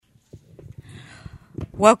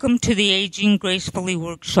Welcome to the Aging Gracefully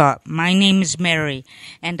workshop. My name is Mary,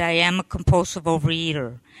 and I am a compulsive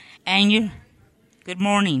overeater. Good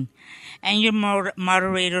morning. And your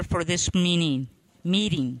moderator for this meeting.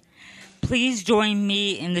 Please join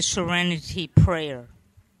me in the serenity prayer.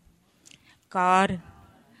 God,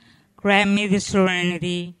 grant me the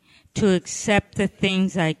serenity to accept the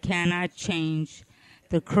things I cannot change,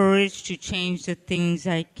 the courage to change the things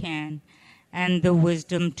I can, and the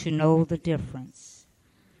wisdom to know the difference.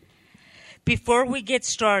 Before we get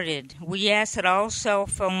started, we ask that all cell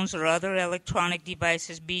phones or other electronic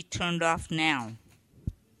devices be turned off now.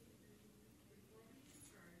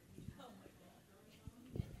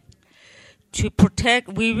 To protect,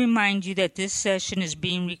 we remind you that this session is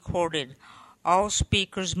being recorded. All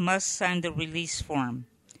speakers must sign the release form.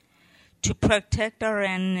 To protect our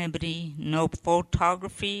anonymity, no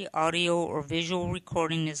photography, audio, or visual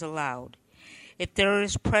recording is allowed. If there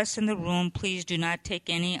is press in the room, please do not take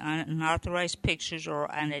any unauthorized pictures or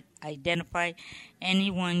identify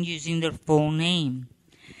anyone using their full name.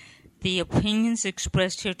 The opinions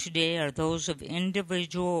expressed here today are those of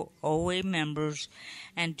individual OA members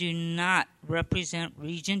and do not represent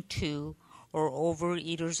Region 2 or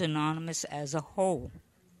Overeaters Anonymous as a whole.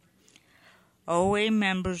 OA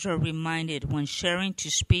members are reminded when sharing to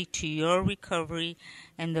speak to your recovery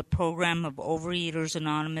and the program of Overeaters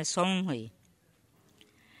Anonymous only.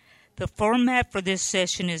 The format for this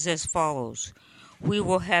session is as follows. We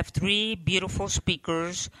will have 3 beautiful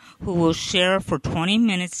speakers who will share for 20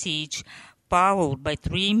 minutes each, followed by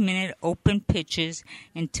 3-minute open pitches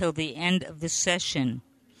until the end of the session.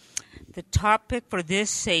 The topic for this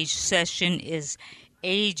session is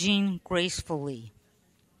Aging Gracefully.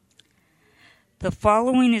 The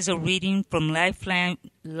following is a reading from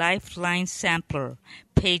Lifeline Sampler,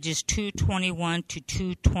 pages 221 to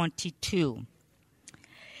 222.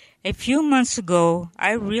 A few months ago,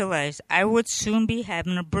 I realized I would soon be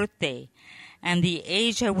having a birthday, and the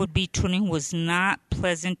age I would be turning was not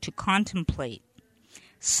pleasant to contemplate.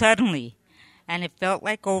 Suddenly, and it felt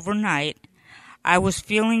like overnight, I was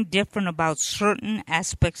feeling different about certain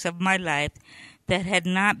aspects of my life that had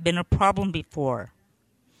not been a problem before.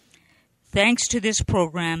 Thanks to this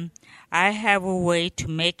program, I have a way to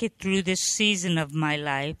make it through this season of my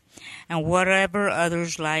life and whatever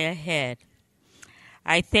others lie ahead.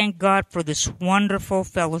 I thank God for this wonderful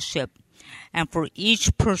fellowship and for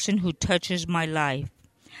each person who touches my life.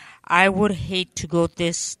 I would hate to go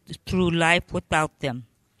through life without them.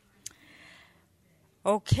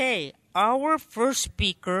 Okay, our first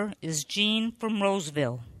speaker is Jean from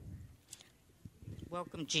Roseville.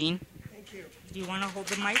 Welcome, Jean. Thank you. Do you want to hold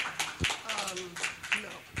the mic? No.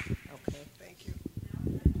 Okay. Thank you.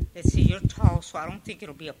 Let's see, you're tall, so I don't think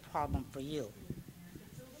it'll be a problem for you.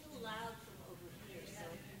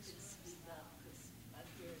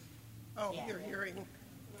 Oh, you're hearing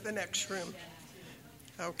the next room.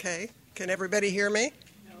 Okay. Can everybody hear me?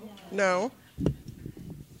 No.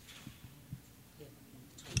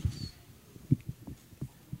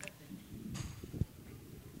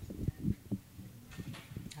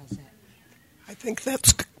 How's that? I think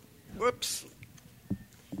that's... Whoops.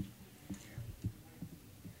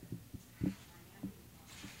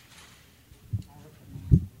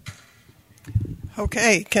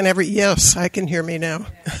 Okay. Yes, I can hear me now.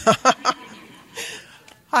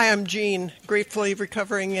 Hi, I'm Jean, gratefully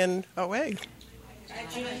recovering in OA.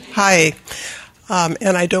 Hi.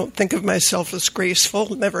 And I don't think of myself as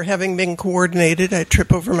graceful, never having been coordinated. I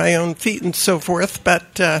trip over my own feet and so forth.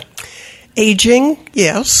 But aging,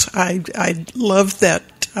 yes, I love that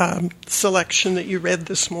selection that you read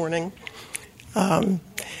this morning. And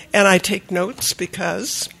I take notes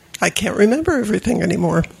because I can't remember everything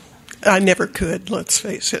anymore. I never could, let's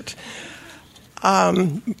face it.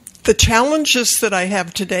 The challenges that I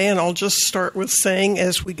have today, and I'll just start with saying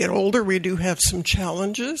as we get older, we do have some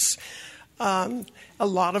challenges. A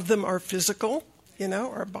lot of them are physical.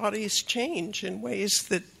 Our bodies change in ways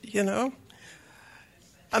that,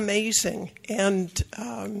 amazing. And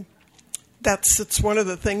that's one of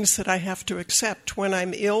the things that I have to accept. When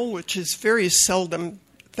I'm ill, which is very seldom,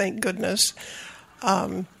 thank goodness,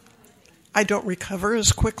 I don't recover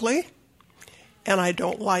as quickly. And I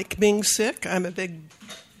don't like being sick. I'm a big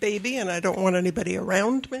baby, and I don't want anybody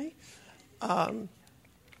around me.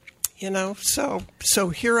 So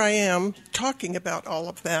here I am talking about all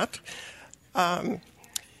of that. My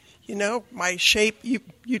shape,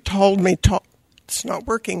 you told me, it's not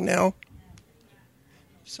working now.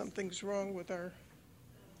 Something's wrong with our...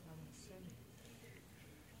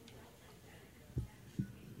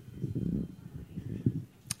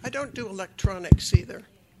 I don't do electronics either.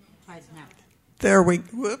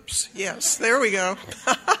 Yes, there we go.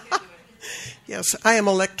 Yes, I am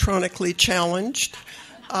electronically challenged.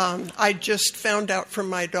 I just found out from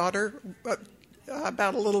my daughter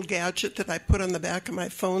about a little gadget that I put on the back of my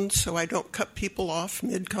phone so I don't cut people off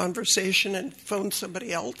mid-conversation and phone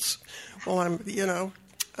somebody else while I'm,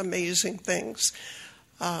 amazing things.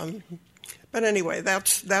 But anyway,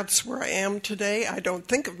 that's where I am today. I don't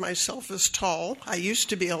think of myself as tall. I used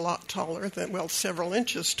to be a lot taller several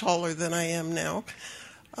inches taller than I am now.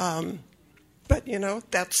 But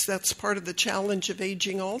that's part of the challenge of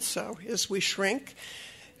aging also, is we shrink.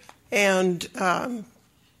 And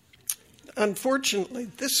unfortunately,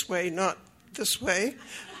 this way, not this way,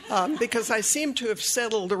 because I seem to have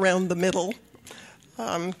settled around the middle,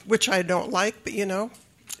 which I don't like, but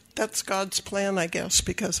that's God's plan, I guess,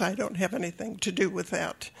 because I don't have anything to do with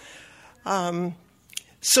that.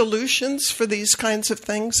 Solutions for these kinds of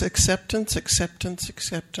things: acceptance, acceptance,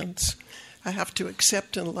 acceptance. I have to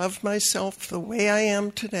accept and love myself the way I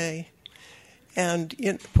am today. And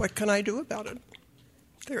what can I do about it?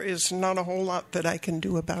 There is not a whole lot that I can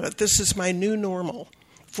do about it. This is my new normal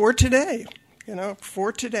for today,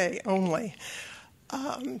 for today only.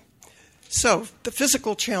 So the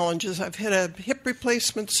physical challenges, I've had a hip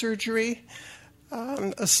replacement surgery.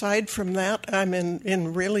 Aside from that, I'm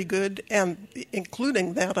in really good, and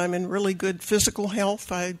including that, I'm in really good physical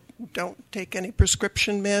health. I don't take any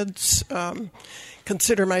prescription meds.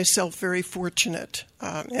 Consider myself very fortunate.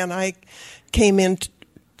 And I came in,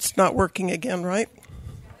 it's not working again, right?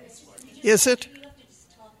 Is it?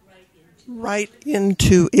 Right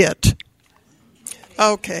into it.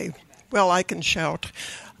 Okay. Well, I can shout.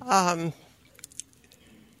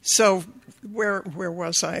 So where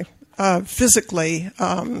was I? Physically,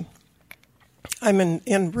 I'm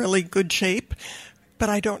in really good shape, but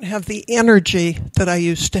I don't have the energy that I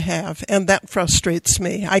used to have, and that frustrates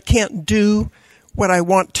me. I can't do what I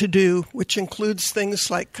want to do, which includes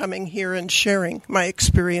things like coming here and sharing my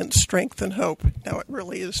experience, strength, and hope. Now, it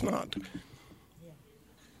really is not.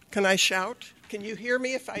 Can I shout? Can you hear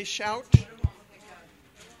me if I shout?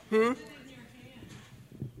 The audio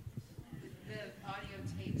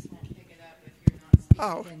tapes won't pick it up if you're not speaking.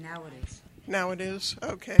 Oh. Yeah, now it is. Now it is?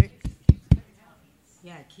 Okay.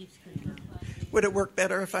 Yeah, it keeps coming up. Would it work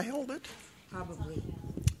better if I held it? Probably.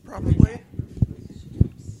 Probably.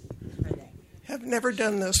 Try that. Have never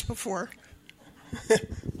done this before.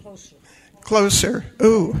 Closer. Closer.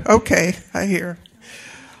 Ooh, okay, I hear.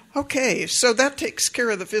 Okay, so that takes care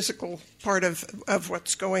of the physical part of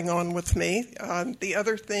what's going on with me. The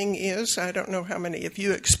other thing is, I don't know how many of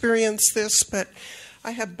you experience this, but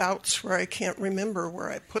I have bouts where I can't remember where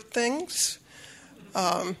I put things.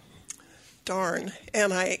 Darn.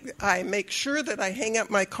 And I make sure that I hang up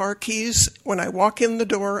my car keys when I walk in the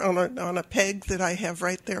door on a peg that I have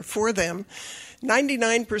right there for them.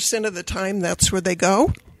 99% of the time, that's where they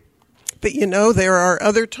go. But there are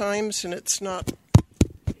other times, and it's not.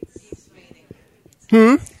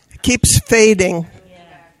 Keeps fading.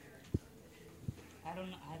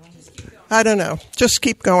 I don't know. Just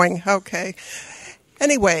keep going. Okay.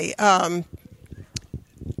 Anyway, I'm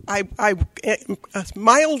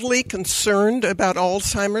mildly concerned about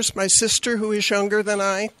Alzheimer's. My sister, who is younger than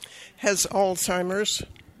I, has Alzheimer's.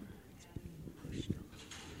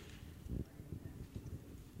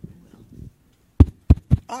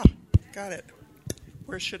 Got it.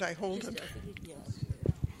 Where should I hold it?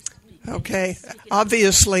 Okay.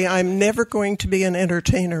 Obviously, I'm never going to be an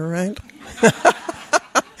entertainer, right?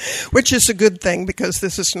 Which is a good thing, because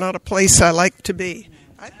this is not a place I like to be.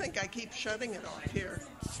 I think I keep shutting it off here.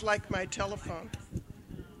 It's like my telephone.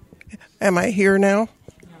 Am I here now?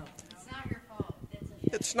 No. It's not your fault.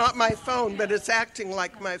 It's not my phone, but it's acting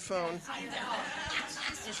like my phone.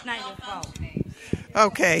 It's not your fault.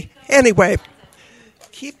 Okay. Anyway,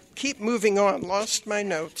 keep moving on. Lost my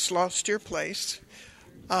notes. Lost your place.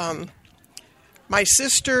 My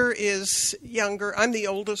sister is younger. I'm the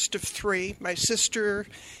oldest of three. My sister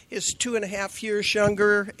is 2.5 years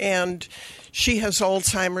younger, and she has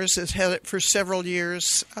Alzheimer's, has had it for several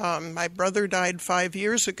years. My brother died 5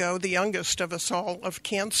 years ago, the youngest of us all, of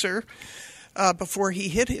cancer before he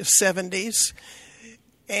hit his 70s.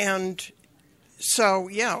 And so,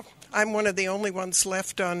 yeah, I'm one of the only ones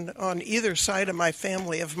left on either side of my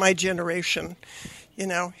family, of my generation,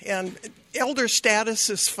 and elder status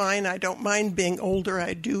is fine. I don't mind being older.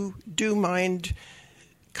 I do mind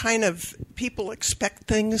kind of people expect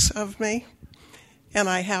things of me. And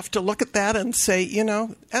I have to look at that and say,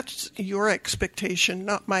 that's your expectation,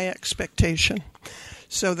 not my expectation.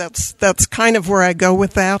 So that's kind of where I go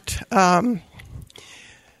with that.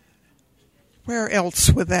 Where else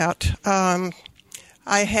with that?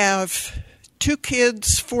 I have 2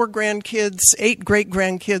 kids, 4 grandkids, 8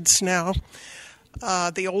 great-grandkids now,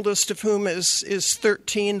 the oldest of whom is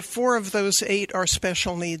 13. 4 of those 8 are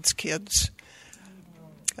special needs kids.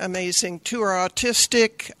 Amazing. 2 are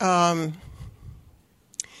autistic.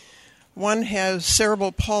 One has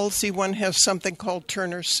cerebral palsy. One has something called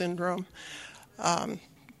Turner syndrome. And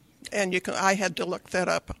I had to look that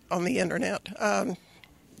up on the internet.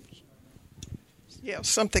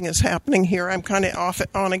 Something is happening here. I'm kind of off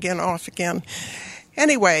again.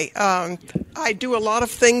 Anyway, I do a lot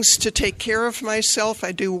of things to take care of myself.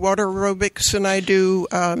 I do water aerobics, and I do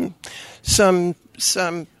some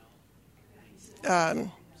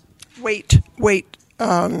weight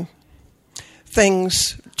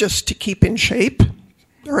things just to keep in shape,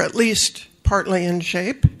 or at least partly in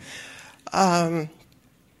shape.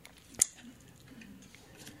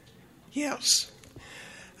 Yes.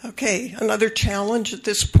 Okay, another challenge at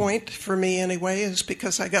this point, for me anyway, is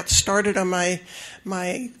because I got started on my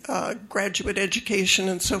graduate education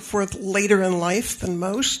and so forth later in life than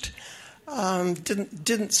most.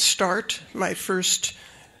 Didn't start my first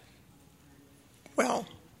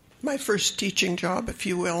teaching job, if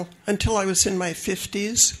you will, until I was in my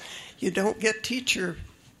 50s. You don't get teacher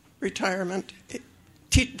retirement.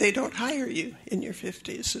 They don't hire you in your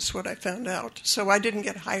 50s, is what I found out. So I didn't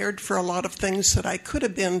get hired for a lot of things that I could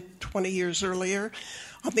have been 20 years earlier.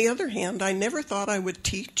 On the other hand, I never thought I would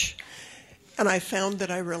teach, and I found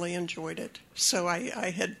that I really enjoyed it. So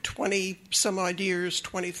I had 20-some-odd years,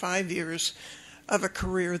 25 years of a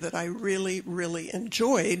career that I really, really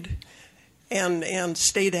enjoyed, and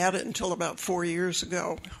stayed at it until about 4 years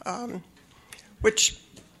ago, which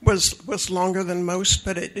was longer than most,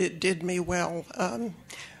 but it did me well.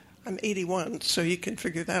 I'm 81, so you can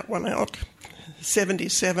figure that one out.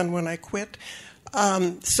 77 when I quit.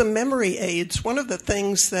 Some memory aids. One of the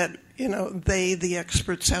things that the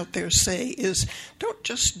experts out there say is, don't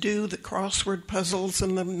just do the crossword puzzles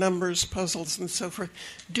and the numbers puzzles and so forth.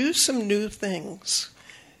 Do some new things.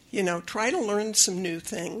 Try to learn some new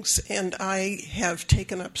things. And I have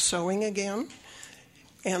taken up sewing again,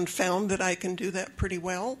 and found that I can do that pretty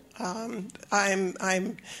well.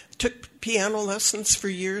 I took piano lessons for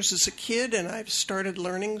years as a kid, and I've started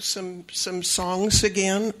learning some songs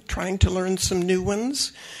again, trying to learn some new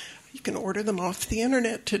ones. You can order them off the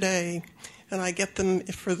internet today, and I get them,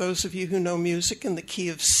 for those of you who know music, in the key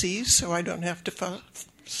of C, so I don't have to fuss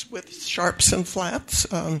with sharps and flats.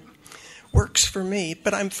 Works for me,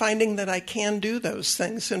 but I'm finding that I can do those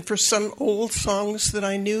things, and for some old songs that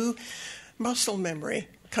I knew, muscle memory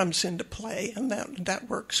comes into play, and that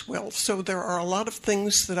works well. So there are a lot of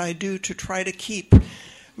things that I do to try to keep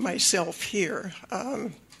myself here.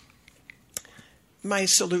 My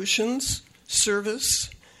solutions, service.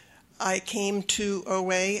 I came to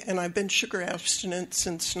OA, and I've been sugar abstinent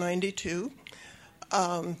since 92.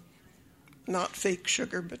 Not fake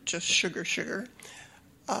sugar, but just sugar.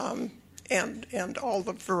 And all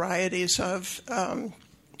the varieties of.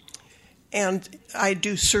 And I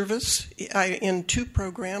do service in 2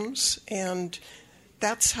 programs, and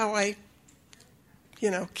that's how I,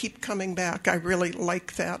 keep coming back. I really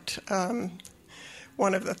like that.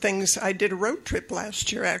 One of the things, I did a road trip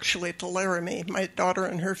last year, actually, to Laramie. My daughter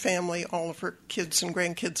and her family, all of her kids and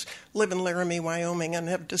grandkids, live in Laramie, Wyoming, and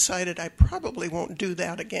have decided I probably won't do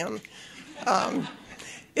that again.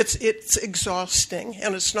 It's exhausting,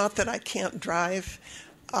 and it's not that I can't drive,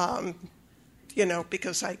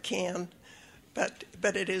 because I can. But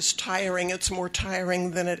it is tiring. It's more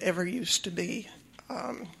tiring than it ever used to be.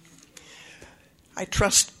 I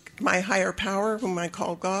trust my higher power, whom I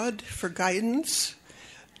call God, for guidance.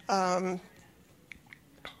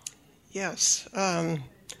 Yes. And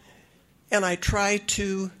I try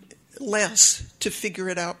to figure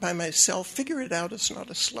it out by myself. Figure it out is not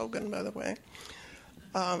a slogan, by the way.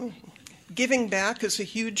 Giving back is a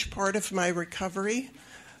huge part of my recovery.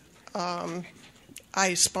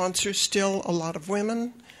 I sponsor still a lot of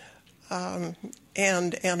women,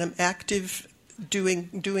 and am active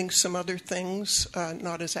doing some other things,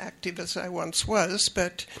 not as active as I once was,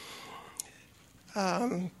 but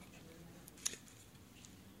and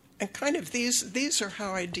kind of these are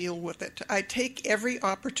how I deal with it. I take every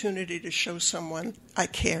opportunity to show someone I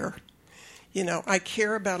care. I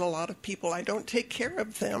care about a lot of people. I don't take care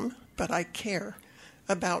of them, but I care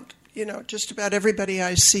about just about everybody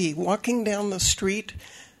I see. Walking down the street,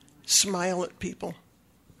 smile at people.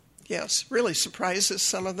 Yes, really surprises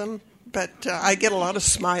some of them, but I get a lot of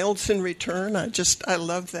smiles in return. I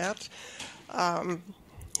love that.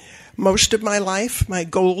 Most of my life, my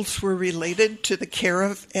goals were related to the care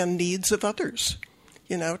of and needs of others.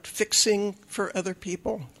 fixing for other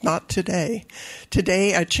people. Not today.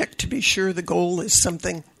 Today I check to be sure the goal is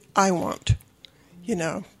something I want,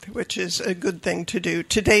 which is a good thing to do.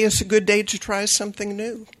 Today is a good day to try something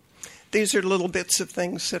new. These are little bits of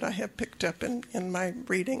things that I have picked up in my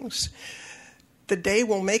readings. The day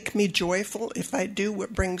will make me joyful if I do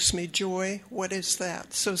what brings me joy. What is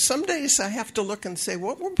that? So some days I have to look and say,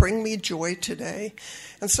 what will bring me joy today?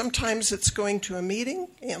 And sometimes it's going to a meeting,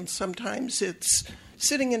 and sometimes it's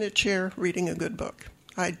sitting in a chair reading a good book.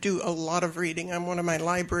 I do a lot of reading. I'm one of my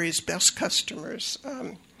library's best customers.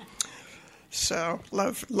 So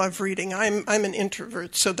love reading. I'm an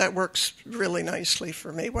introvert, so that works really nicely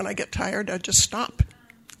for me. When I get tired, I just stop,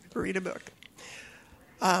 read a book.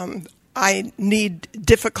 I need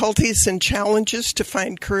difficulties and challenges to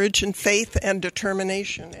find courage and faith and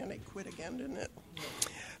determination. And it quit again, didn't it?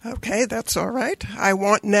 Okay, that's all right. I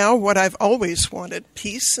want now what I've always wanted,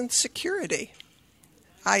 peace and security.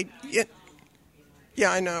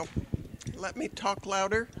 Yeah, I know. Let me talk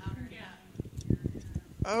louder.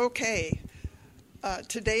 Okay.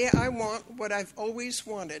 Today I want what I've always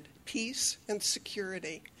wanted, peace and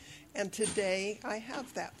security. And today I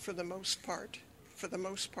have that for the most part. For the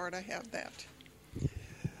most part, I have that.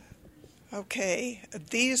 Okay,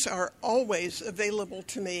 these are always available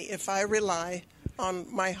to me if I rely on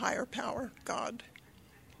my higher power, God.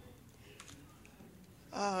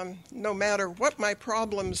 No matter what my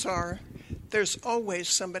problems are, there's always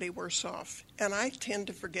somebody worse off. And I tend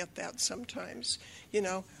to forget that sometimes.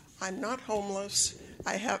 I'm not homeless.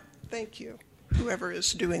 Thank you, whoever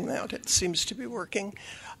is doing that. It seems to be working.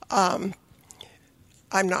 I'm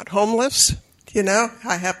not homeless.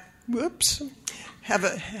 I have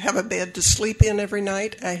a bed to sleep in every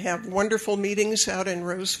night. I have wonderful meetings out in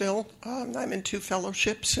Roseville. I'm in 2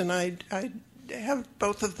 fellowships, and I have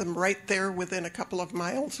both of them right there within a couple of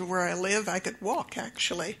miles of where I live. I could walk,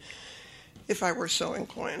 actually, if I were so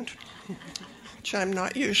inclined, which I'm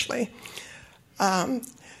not usually. The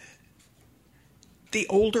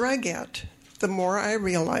older I get, the more I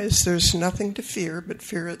realize there's nothing to fear but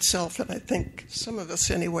fear itself. And I think some of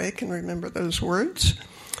us, anyway, can remember those words.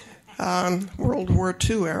 World War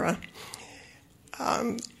II era.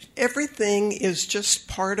 Everything is just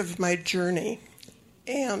part of my journey.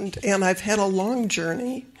 And I've had a long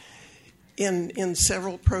journey in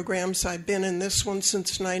several programs. I've been in this one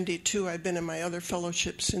since 92. I've been in my other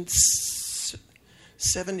fellowship since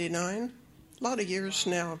 79. A lot of years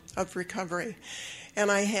now of recovery. And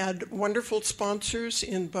I had wonderful sponsors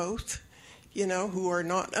in both, who are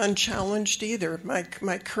not unchallenged either. My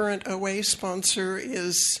current OA sponsor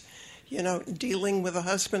is, dealing with a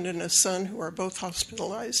husband and a son who are both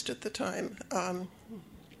hospitalized at the time. And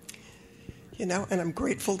I'm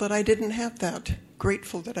grateful that I didn't have that.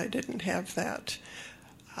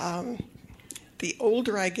 The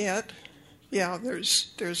older I get,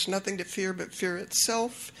 there's nothing to fear but fear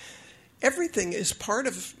itself. Everything is part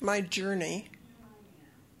of my journey.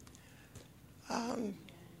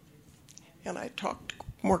 And I talked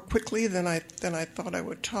more quickly than I thought I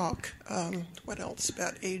would talk. What else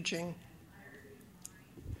about aging?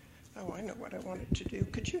 Oh, I know what I wanted to do.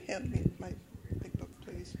 Could you hand me my big book,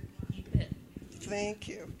 please? You bet. Thank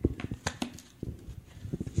you.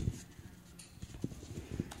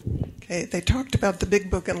 Okay, they talked about the big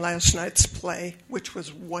book in last night's play, which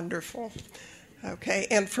was wonderful. Okay,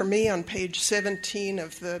 and for me on page 17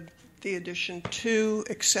 of the edition 2,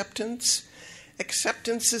 acceptance.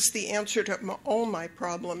 Acceptance is the answer to all my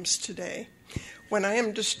problems today. When I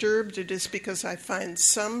am disturbed, it is because I find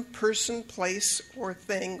some person, place, or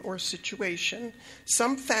thing or situation,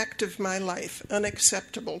 some fact of my life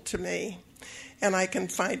unacceptable to me, and I can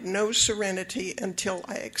find no serenity until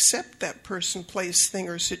I accept that person, place, thing,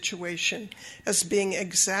 or situation as being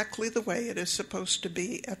exactly the way it is supposed to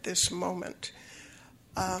be at this moment.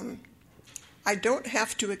 I don't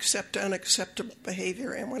have to accept unacceptable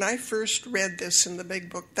behavior. And when I first read this in the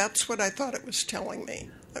big book, that's what I thought it was telling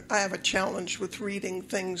me. I have a challenge with reading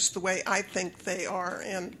things the way I think they are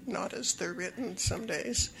and not as they're written some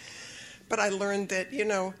days. But I learned that,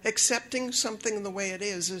 accepting something the way it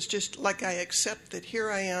is just like I accept that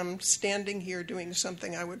here I am standing here doing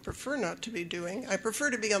something I would prefer not to be doing. I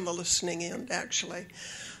prefer to be on the listening end, actually.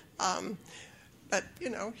 But,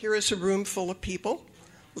 here is a room full of people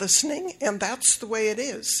listening, and that's the way it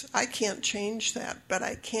is. I can't change that, but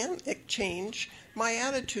I can change my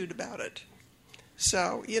attitude about it.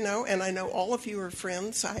 So, and I know all of you are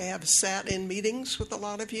friends. I have sat in meetings with a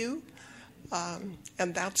lot of you,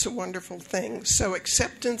 and that's a wonderful thing. So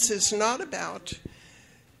acceptance is not about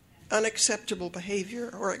unacceptable behavior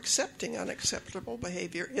or accepting unacceptable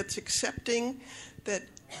behavior. It's accepting that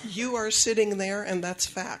You are sitting there, and that's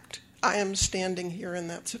fact. I am standing here, and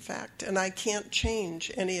that's a fact. And I can't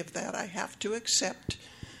change any of that. I have to accept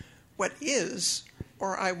what is,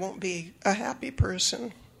 or I won't be a happy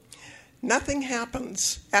person. Nothing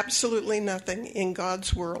happens, absolutely nothing, in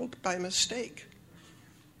God's world by mistake.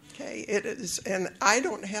 Okay, it is, and I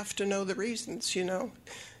don't have to know the reasons,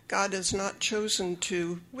 God has not chosen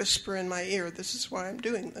to whisper in my ear, this is why I'm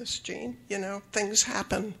doing this, Jean. Things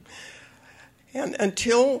happen. And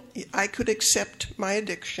until I could accept my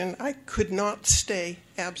addiction, I could not stay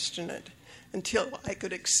abstinent. Until I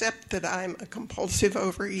could accept that I'm a compulsive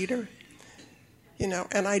overeater.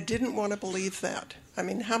 And I didn't want to believe that. I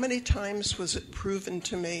mean, how many times was it proven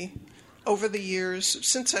to me over the years,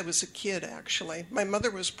 since I was a kid, actually? My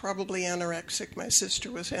mother was probably anorexic. My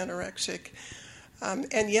sister was anorexic.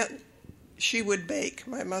 And yet she would bake,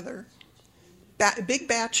 my mother, big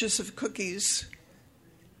batches of cookies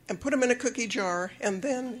and put them in a cookie jar and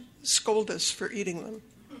then scold us for eating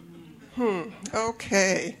them.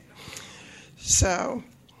 Okay. So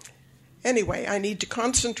anyway, I need to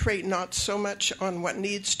concentrate not so much on what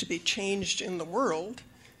needs to be changed in the world,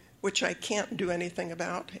 which I can't do anything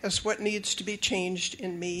about, as what needs to be changed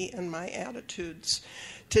in me and my attitudes.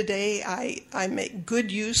 Today, I make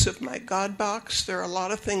good use of my God box. There are a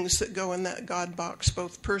lot of things that go in that God box,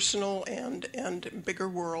 both personal and bigger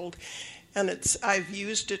world. And I've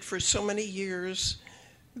used it for so many years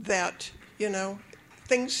that,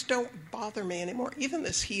 things don't bother me anymore. Even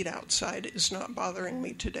this heat outside is not bothering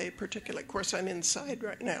me today particularly. Of course, I'm inside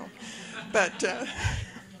right now. But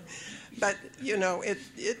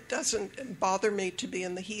it doesn't bother me to be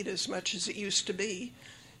in the heat as much as it used to be,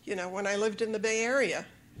 when I lived in the Bay Area,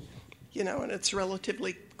 and it's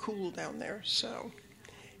relatively cool down there. So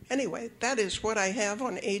anyway, that is what I have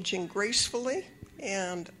on aging gracefully,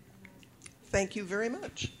 and thank you very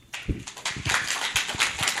much.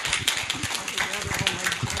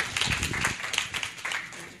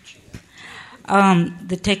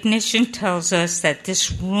 The technician tells us that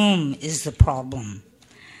this room is the problem,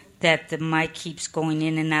 that the mic keeps going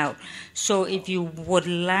in and out. So if you would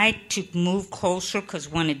like to move closer, because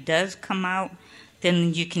when it does come out,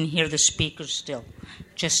 then you can hear the speakers still.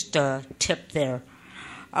 Just a tip there.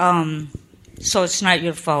 So it's not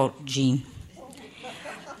your fault, Jean.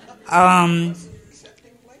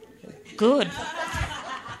 Good.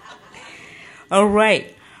 All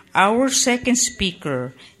right. Our second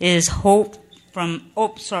speaker is Hope from...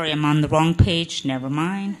 Oh, sorry, I'm on the wrong page. Never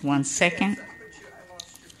mind. 1 second.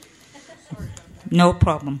 No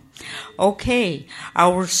problem. Okay.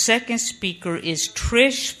 Our second speaker is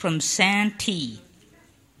Trish from Santee.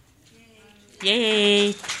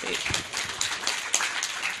 Yay.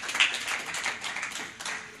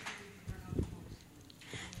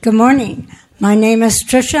 Good morning. My name is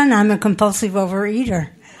Tricia, and I'm a compulsive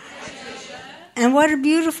overeater. And what a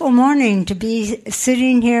beautiful morning to be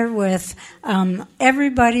sitting here with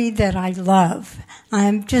everybody that I love.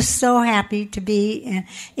 I'm just so happy to be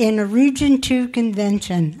in a Region 2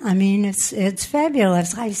 convention. I mean, it's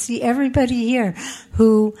fabulous. I see everybody here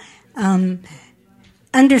who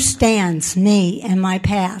understands me and my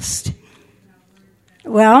past.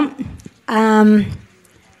 Well,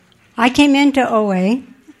 I came into OA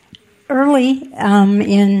early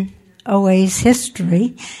in OA's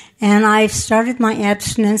history, and I started my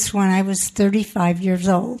abstinence when I was 35 years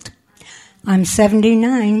old. I'm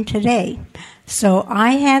 79 today. So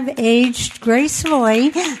I have aged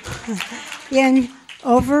gracefully in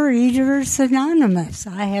Overeaters Anonymous.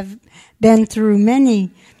 I have been through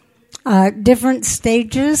many different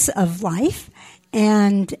stages of life,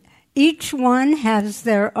 and each one has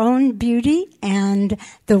their own beauty, and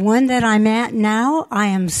the one that I'm at now, I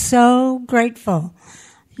am so grateful.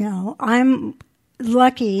 I'm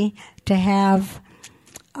lucky to have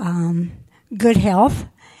good health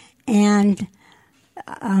and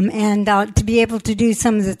to be able to do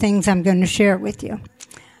some of the things I'm going to share with you.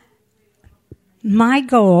 My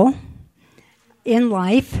goal in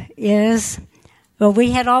life is, well,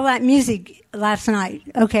 we had all that music last night.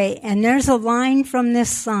 Okay, and there's a line from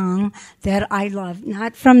this song that I love,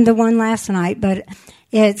 not from the one last night, but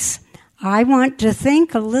it's, I want to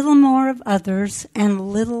think a little more of others and a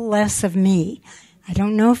little less of me. I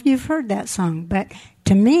don't know if you've heard that song, but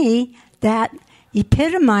to me, that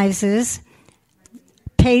epitomizes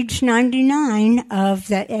page 99 of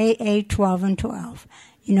the AA 12 and 12.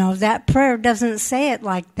 That prayer doesn't say it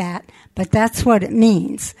like that, but that's what it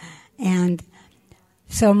means. And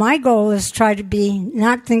so my goal is try to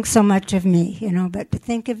not think so much of me, but to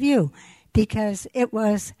think of you. Because it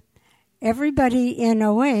was everybody in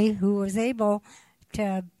OA who was able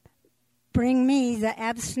to bring me the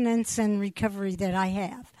abstinence and recovery that I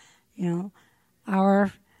have.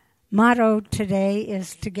 Our motto today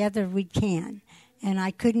is "Together we can," and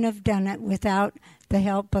I couldn't have done it without the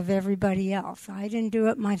help of everybody else. I didn't do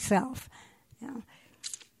it myself.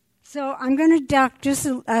 So I'm going to talk just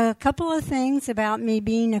a couple of things about me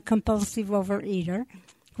being a compulsive overeater,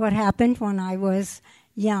 what happened when I was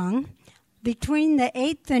young. Between the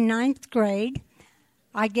 8th and 9th grade,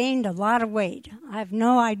 I gained a lot of weight. I have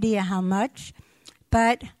no idea how much,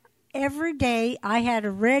 but every day I had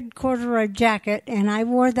a red corduroy jacket, and I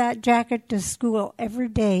wore that jacket to school every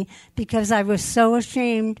day because I was so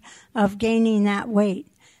ashamed of gaining that weight.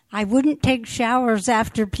 I wouldn't take showers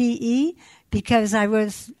after PE because I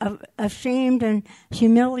was ashamed and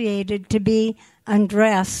humiliated to be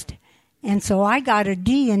undressed. And so I got a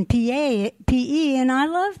D in PE, and I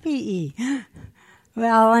love PE.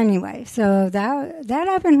 Well, anyway, so that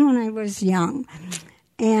happened when I was young.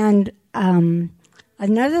 And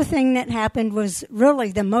another thing that happened was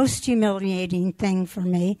really the most humiliating thing for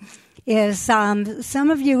me is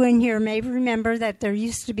some of you in here may remember that there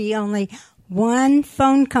used to be only one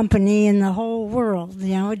phone company in the whole world,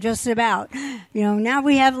 just about. Now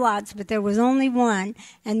we have lots, but there was only one,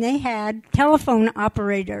 and they had telephone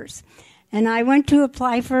operators. And I went to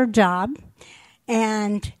apply for a job,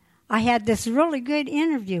 and I had this really good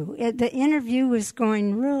interview. The interview was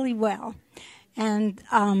going really well. And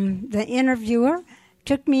the interviewer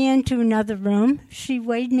took me into another room. She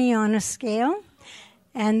weighed me on a scale,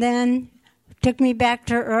 and then took me back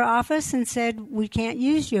to her office and said, "We can't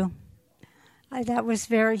use you." That was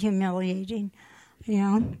very humiliating,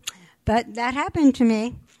 But that happened to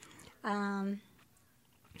me.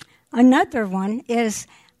 Another one is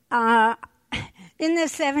in the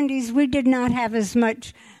 70s, we did not have as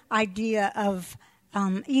much idea of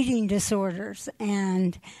eating disorders.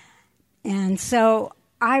 And so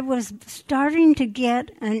I was starting to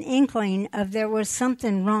get an inkling of there was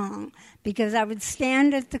something wrong because I would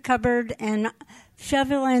stand at the cupboard and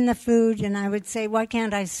shovel in the food, and I would say, "Why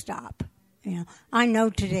can't I stop?" I know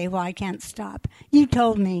today why I can't stop. You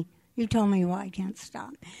told me why I can't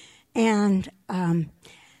stop. And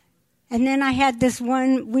then I had this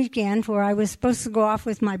one weekend where I was supposed to go off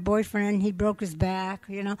with my boyfriend. He broke his back,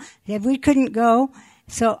 We couldn't go.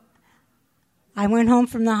 So I went home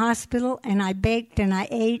from the hospital, and I baked, and I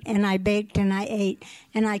ate, and I baked, and I ate.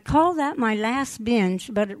 And I call that my last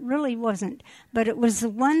binge, but it really wasn't. But it was the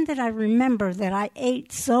one that I remember that I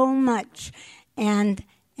ate so much. And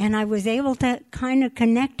I was able to kind of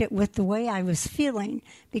connect it with the way I was feeling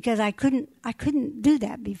because I couldn't do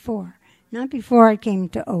that before, not before I came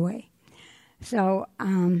to OA. So,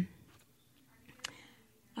 all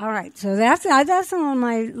right. So that's all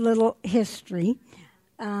my little history.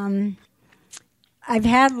 I've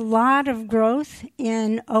had a lot of growth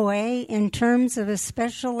in OA in terms of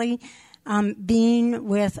especially being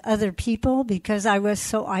with other people because I was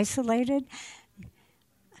so isolated.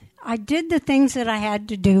 I did the things that I had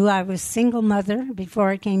to do. I was single mother before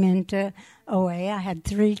I came into OA. I had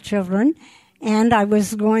 3 children, and I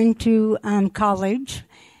was going to college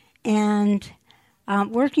and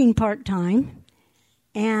working part-time.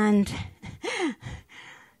 And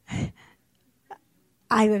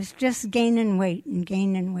I was just gaining weight.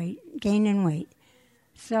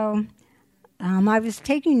 So I was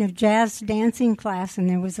taking a jazz dancing class, and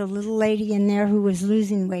there was a little lady in there who was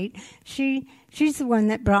losing weight. She's the one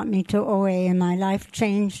that brought me to OA, and my life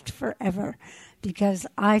changed forever because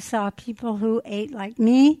I saw people who ate like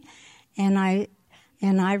me, and I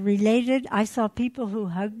related. I saw people who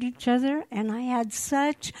hugged each other, and I had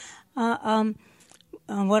such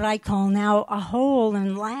what I call now a hole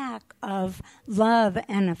and lack of love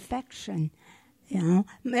and affection.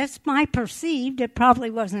 That's my perceived. It probably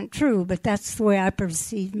wasn't true, but that's the way I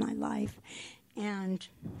perceived my life. And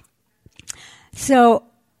so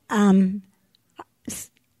I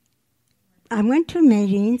went to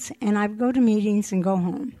meetings, and I would go to meetings and go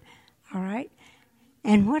home, all right?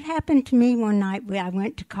 And what happened to me one night, I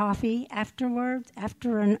went to coffee afterwards,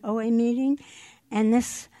 after an OA meeting, and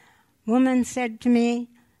this woman said to me,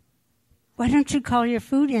 "Why don't you call your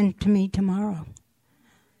food in to me tomorrow?"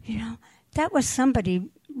 That was somebody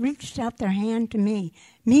reached out their hand to me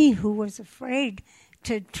who was afraid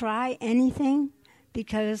to try anything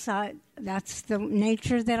because that's the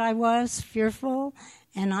nature that I was, fearful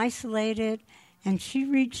and isolated. And she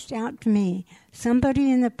reached out to me. Somebody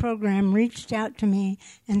in the program reached out to me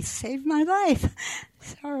and saved my life.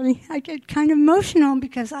 Sorry, I get kind of emotional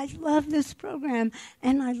because I love this program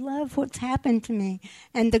and I love what's happened to me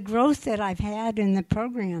and the growth that I've had in the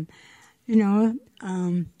program.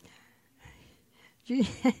 you,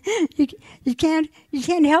 you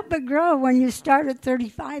can't help but grow when you start at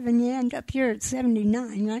 35 and you end up here at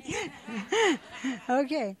 79, right?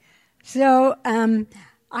 Okay, so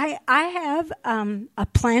I have a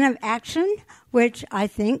plan of action, which I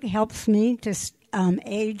think helps me to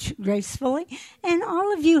age gracefully, and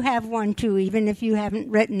all of you have one too, even if you haven't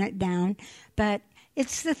written it down. But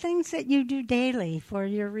it's the things that you do daily for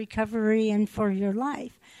your recovery and for your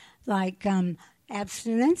life, like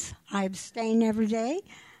abstinence. I abstain every day.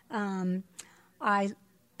 I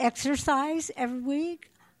exercise every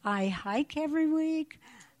week. I hike every week.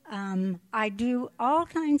 I do all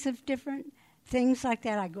kinds of different things like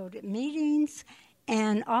that. I go to meetings,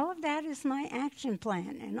 and all of that is my action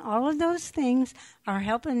plan. And all of those things are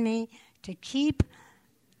helping me to keep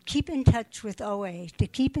in touch with OA, to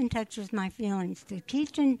keep in touch with my feelings, to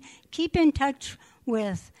keep in touch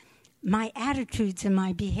with my attitudes and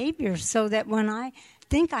my behaviors, so that when I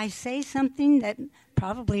think I say something that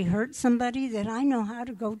probably hurts somebody, that I know how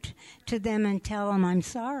to go to them and tell them I'm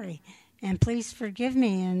sorry and please forgive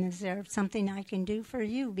me, and is there something I can do for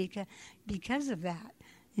you because of that?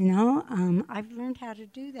 I've learned how to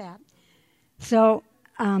do that. So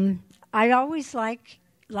I always like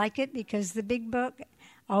it because the big book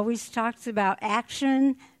always talks about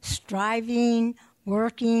action, striving,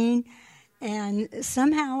 working, and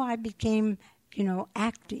somehow I became,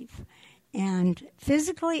 active. And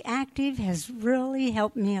physically active has really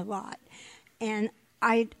helped me a lot. And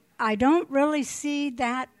I don't really see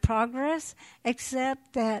that progress,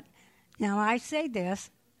 except that, now I say this,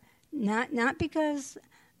 not because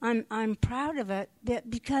I'm proud of it, but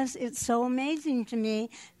because it's so amazing to me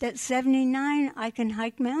that 79 I can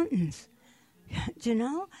hike mountains.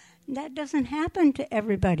 That doesn't happen to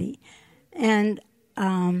everybody. And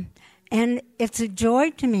it's a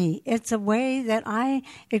joy to me. It's a way that I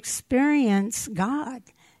experience God,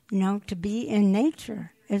 to be in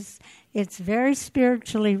nature. It's very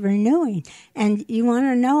spiritually renewing. And you want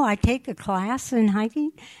to know, I take a class in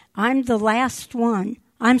hiking. I'm the last one.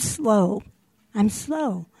 I'm slow,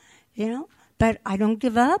 but I don't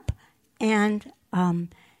give up, and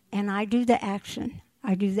I do the action.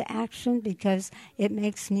 I do the action because it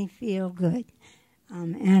makes me feel good,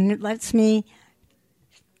 and it lets me,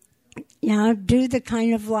 do the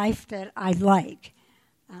kind of life that I like.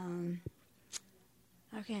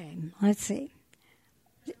 Okay, let's see.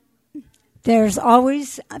 There's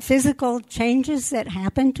always physical changes that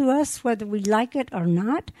happen to us, whether we like it or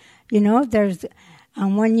not. There's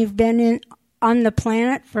when you've been on the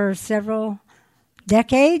planet for several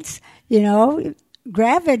decades,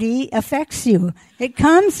 gravity affects you. It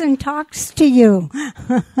comes and talks to you.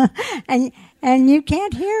 and you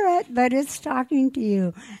can't hear it, but it's talking to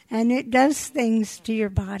you. And it does things to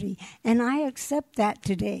your body. And I accept that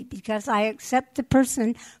today because I accept the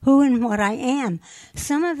person who and what I am.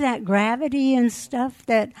 Some of that gravity and stuff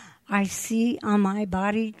that I see on my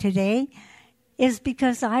body today is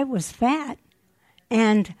because I was fat.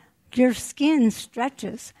 And your skin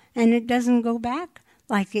stretches, and it doesn't go back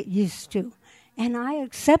like it used to. And I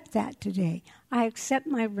accept that today. I accept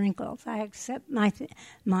my wrinkles. I accept my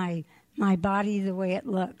body the way it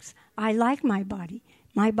looks. I like my body.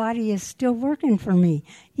 My body is still working for me,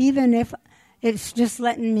 even if it's just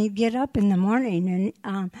letting me get up in the morning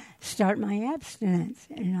and start my abstinence.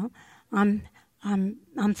 I'm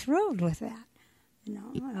thrilled with that.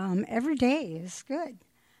 Every day is good.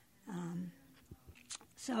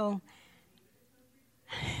 So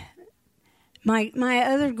my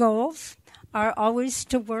other goals are always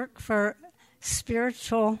to work for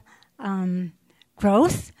spiritual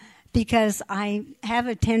growth, because I have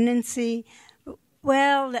a tendency,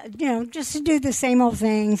 just to do the same old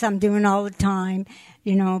things I'm doing all the time,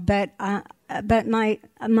 but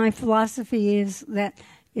my philosophy is that,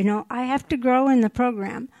 I have to grow in the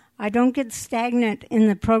program. I don't get stagnant in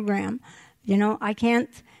the program. I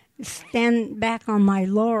can't stand back on my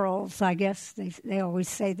laurels, I guess they always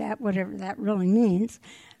say that, whatever that really means.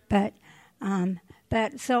 But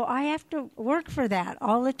so I have to work for that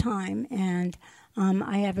all the time, and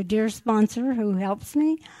I have a dear sponsor who helps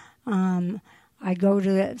me. I go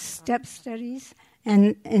to step studies,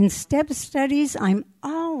 and in step studies I'm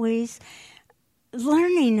always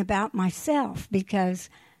learning about myself,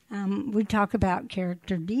 because we talk about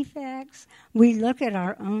character defects. We look at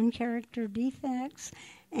our own character defects.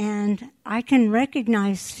 And I can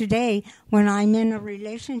recognize today when I'm in a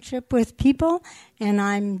relationship with people and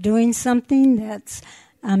I'm doing something that's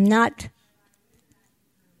not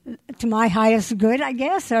to my highest good, I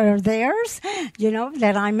guess, or theirs,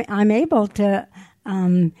 that I'm able to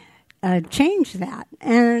change that.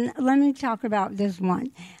 And let me talk about this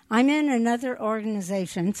one. I'm in another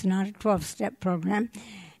organization. It's not a 12-step program.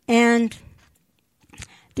 And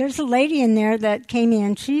there's a lady in there that came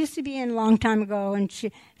in. She used to be in a long time ago, and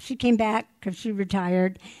she came back because she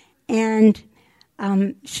retired. And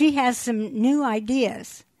she has some new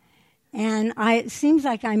ideas. And it seems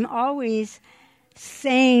like I'm always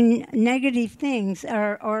saying negative things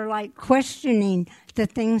or like questioning the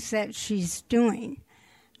things that she's doing.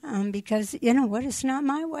 Because, you know what, it's not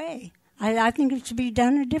my way. I think it should be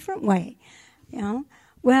done a different way, you know.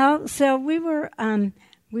 Well, so we were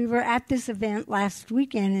at this event last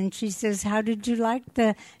weekend, and she says, "How did you like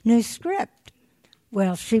the new script?"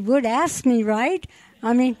 Well, she would ask me, right?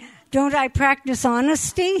 I mean, don't I practice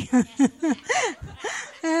honesty?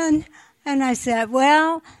 and I said,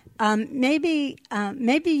 well, maybe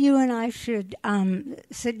you and I should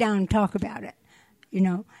sit down and talk about it, you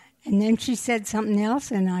know. And then she said something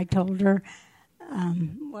else, and I told her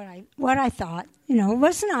what I thought. You know, it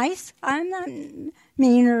was nice. I'm not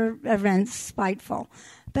mean or spiteful.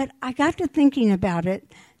 But I got to thinking about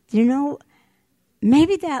it. You know,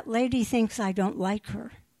 maybe that lady thinks I don't like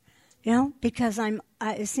her. You know, because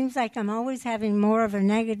it seems like I'm always having more of a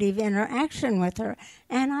negative interaction with her,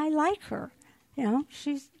 and I like her. You know,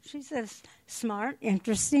 she's a smart,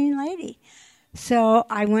 interesting lady. So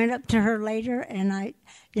I went up to her later, and I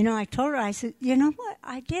told her, I said, you know what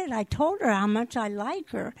I did? I told her how much I like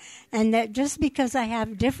her, and that just because I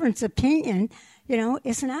have different opinion, you know,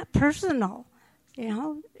 it's not personal, you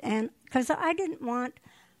know, and because I didn't want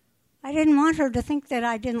her to think that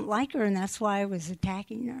I didn't like her, and that's why I was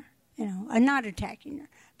attacking her, you know, not attacking her,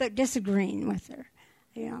 but disagreeing with her,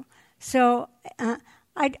 you know. So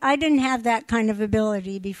I didn't have that kind of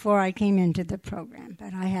ability before I came into the program,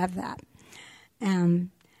 but I have that. And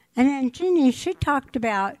then Jeannie, she talked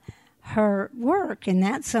about her work, and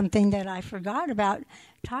that's something that I forgot about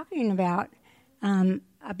talking about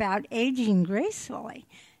aging gracefully,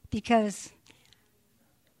 because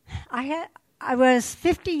I was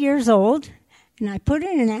 50 years old, and I put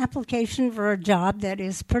in an application for a job that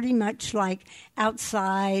is pretty much like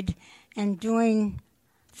outside and doing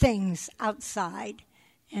things outside,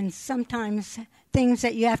 and sometimes things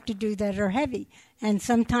that you have to do that are heavy. And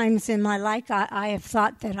sometimes in my life, I have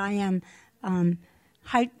thought that I am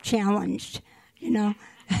height challenged, you know,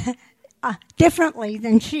 differently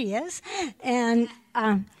than she is. And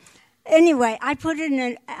anyway, I put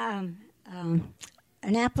in an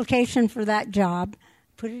application for that job,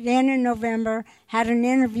 put it in November, had an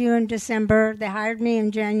interview in December. They hired me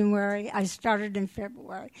in January. I started in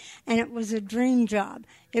February. And it was a dream job.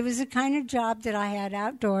 It was the kind of job that I had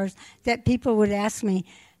outdoors that people would ask me,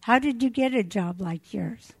 how did you get a job like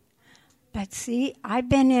yours? But see, I've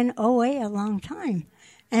been in OA a long time.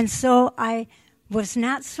 And so I was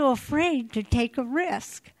not so afraid to take a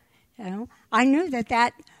risk. You know, I knew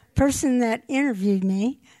that person that interviewed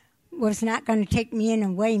me was not going to take me in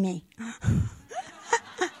and weigh me.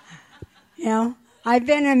 You know, I've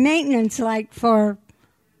been in maintenance like for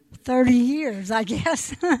 30 years, I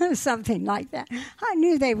guess, something like that. I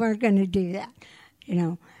knew they weren't going to do that, you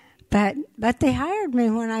know. But they hired me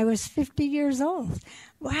when I was 50 years old.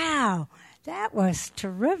 Wow, that was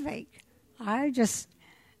terrific. I just,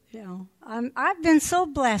 you know, I've been so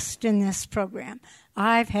blessed in this program.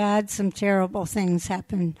 I've had some terrible things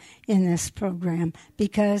happen in this program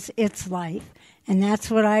because it's life, and that's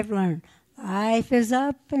what I've learned. Life is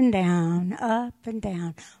up and down,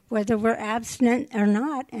 whether we're abstinent or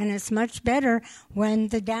not, and it's much better when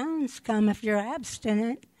the downs come if you're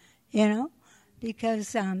abstinent, you know,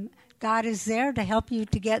 because God is there to help you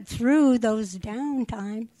to get through those down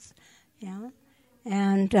times, you know.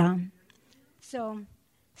 And so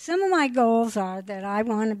some of my goals are that I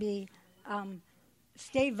want to be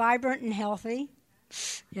stay vibrant and healthy.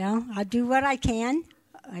 You know, I do what I can.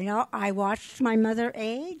 You know, I watched my mother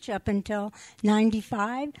age up until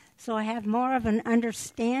 95, so I have more of an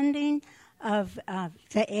understanding of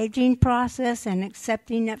the aging process and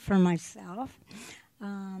accepting it for myself.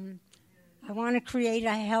 I want to create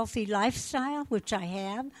a healthy lifestyle, which I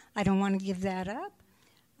have. I don't want to give that up.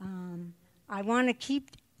 I want to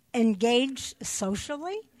keep engaged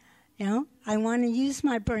socially. You know, I want to use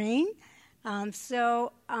my brain.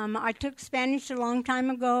 So I took Spanish a long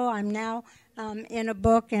time ago. I'm now in a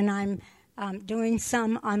book, and I'm doing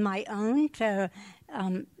some on my own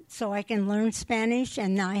so I can learn Spanish.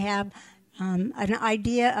 And I have an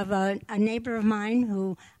idea of a neighbor of mine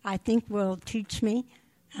who I think will teach me.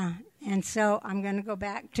 And so I'm going to go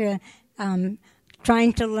back to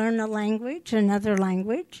trying to learn another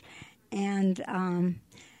language. And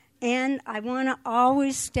And I want to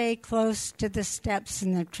always stay close to the steps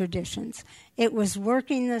and the traditions. It was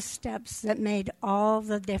working the steps that made all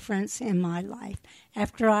the difference in my life.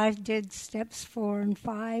 After I did steps 4 and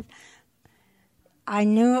 5, I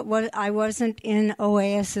knew I wasn't in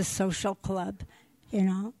OA as a social club, you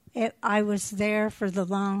know. I was there for the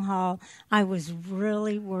long haul. I was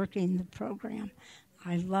really working the program.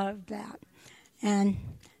 I loved that. And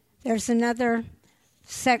there's another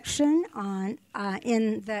section on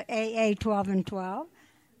in the AA 12 and 12.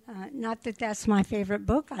 Not that that's my favorite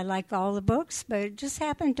book. I like all the books, but it just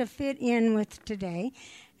happened to fit in with today.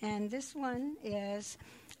 And this one is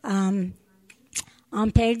on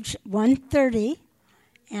page 130,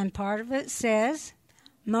 and part of it says,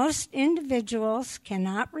 most individuals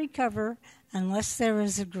cannot recover unless there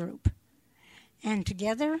is a group. And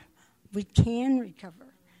together, we can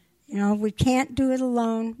recover. You know, we can't do it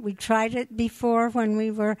alone. We tried it before when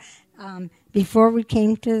we were, before we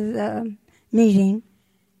came to the meeting.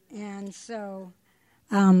 And so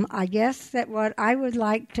I guess that what I would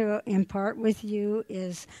like to impart with you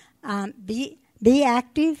is be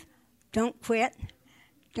active, don't quit,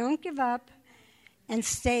 don't give up, and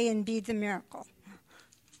stay and be the miracle.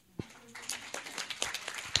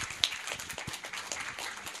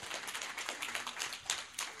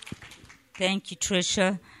 Thank you,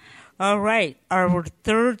 Tricia. All right, our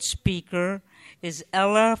third speaker is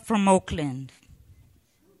Ella from Oakland.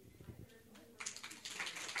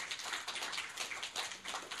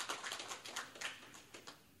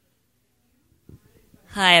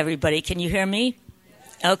 Hi, everybody. Can you hear me?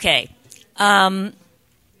 Okay.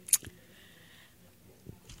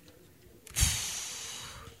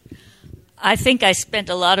 I think I spent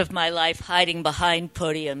a lot of my life hiding behind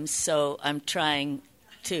podiums, so I'm trying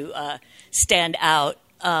to stand out.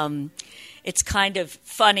 It's kind of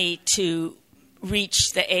funny to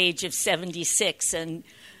reach the age of 76 and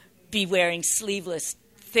be wearing sleeveless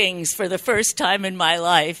things for the first time in my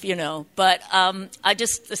life, you know. But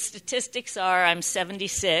the statistics are I'm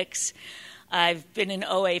 76. I've been in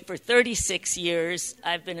OA for 36 years.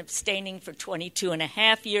 I've been abstaining for 22 and a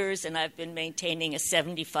half years, and I've been maintaining a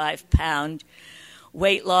 75-pound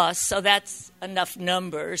weight loss. So that's enough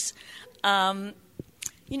numbers.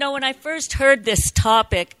 You know, when I first heard this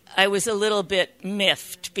topic, I was a little bit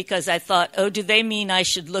miffed because I thought, oh, do they mean I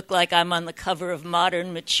should look like I'm on the cover of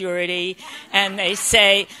Modern Maturity? And they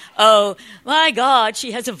say, oh, my God,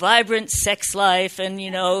 she has a vibrant sex life and, you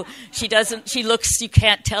know, you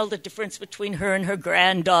can't tell the difference between her and her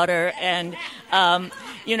granddaughter and,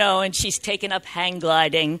 you know, and she's taken up hang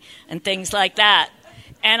gliding and things like that.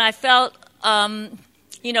 And I felt,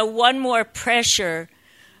 you know, one more pressure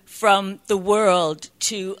from the world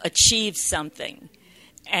to achieve something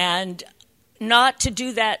and not to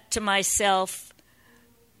do that to myself.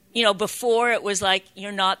 You know, before it was like,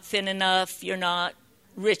 you're not thin enough, you're not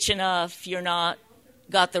rich enough, you're not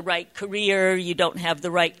got the right career, you don't have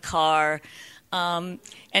the right car. And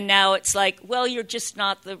now it's like, well, you're just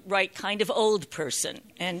not the right kind of old person.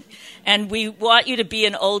 And we want you to be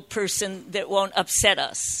an old person that won't upset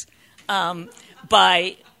us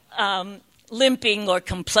by limping or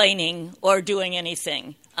complaining or doing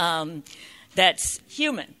anything that's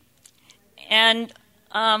human. And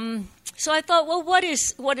so I thought, well, what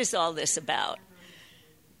is all this about?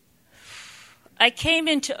 I came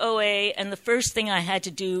into OA, and the first thing I had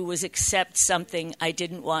to do was accept something I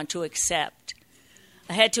didn't want to accept.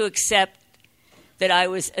 I had to accept that I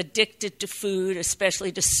was addicted to food,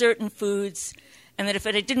 especially to certain foods, and that if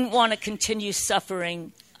I didn't want to continue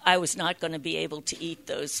suffering, I was not going to be able to eat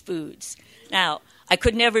those foods. Now, I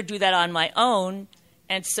could never do that on my own,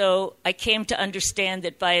 and so I came to understand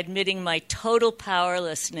that by admitting my total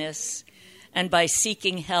powerlessness and by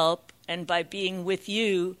seeking help and by being with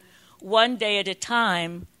you, one day at a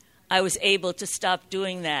time, I was able to stop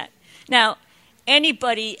doing that. Now,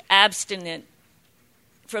 anybody abstinent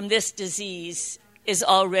from this disease has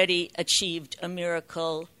already achieved a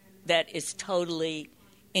miracle that is totally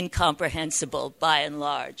incomprehensible by and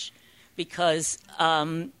large, because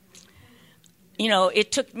you know,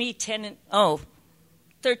 it took me 13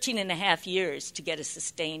 and a half years to get a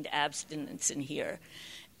sustained abstinence in here.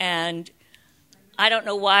 And I don't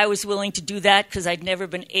know why I was willing to do that, because I'd never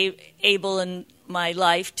been able in my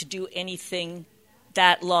life to do anything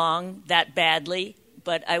that long, that badly,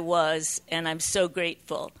 but I was, and I'm so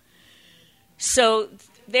grateful. So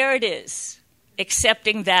there it is,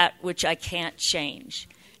 accepting that which I can't change.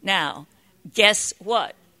 Now, guess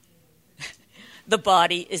what? The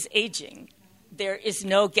body is aging. There is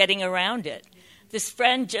no getting around it. This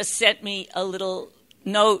friend just sent me a little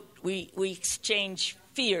note. We exchange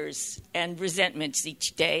fears and resentments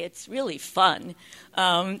each day. It's really fun.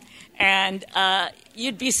 And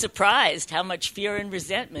you'd be surprised how much fear and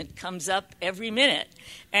resentment comes up every minute.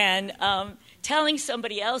 And telling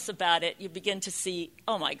somebody else about it, you begin to see,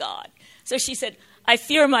 oh, my God. So she said, I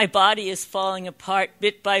fear my body is falling apart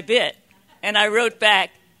bit by bit. And I wrote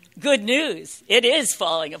back, good news. It is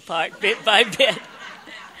falling apart bit by bit.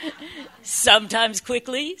 Sometimes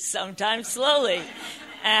quickly, sometimes slowly.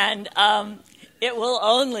 And it will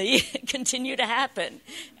only continue to happen.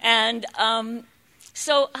 And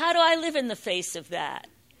so how do I live in the face of that?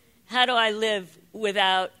 How do I live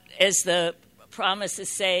without, as the promises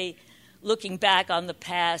say, looking back on the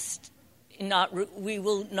past? We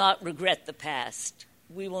will not regret the past.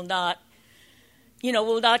 We will not,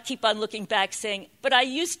 we'll not keep on looking back saying, but I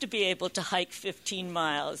used to be able to hike 15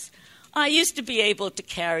 miles. I used to be able to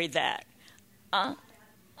carry that. I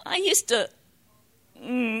used to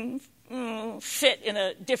fit in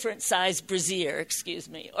a different size brassiere,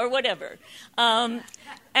 or whatever.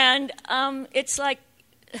 It's like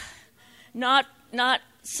not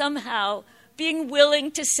somehow being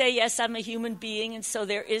willing to say, yes, I'm a human being, and so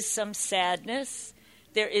there is some sadness,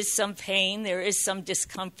 there is some pain, there is some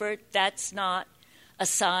discomfort. That's not a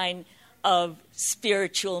sign of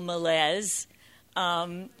spiritual malaise,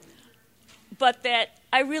 but that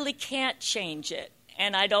I really can't change it,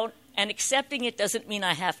 and accepting it doesn't mean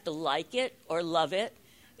I have to like it or love it.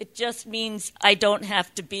 It just means I don't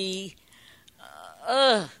have to be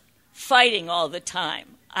fighting all the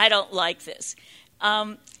time. I don't like this.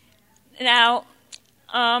 The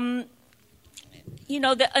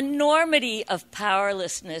enormity of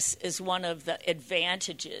powerlessness is one of the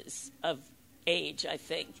advantages of age, I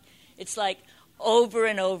think. It's like over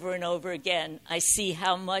and over and over again, I see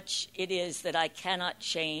how much it is that I cannot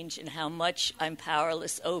change and how much I'm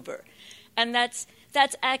powerless over. And that's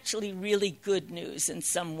actually really good news in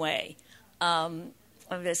some way.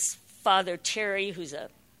 This Father Terry, who's a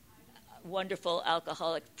wonderful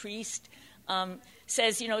alcoholic priest,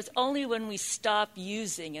 says, it's only when we stop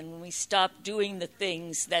using and when we stop doing the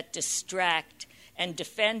things that distract and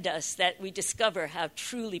defend us that we discover how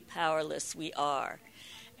truly powerless we are.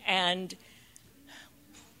 And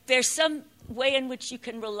there's some way in which you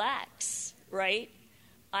can relax, right?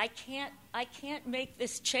 I can't make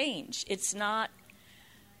this change. It's not,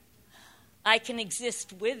 I can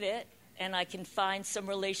exist with it and I can find some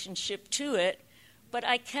relationship to it, but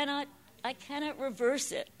I cannot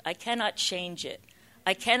reverse it. I cannot change it.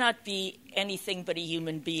 I cannot be anything but a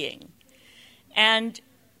human being. And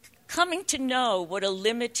coming to know what a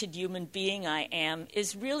limited human being I am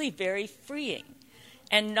is really very freeing,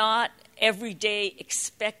 and not every day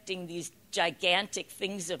expecting these gigantic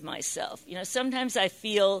things of myself. Sometimes I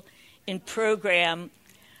feel in program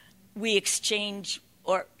we exchange,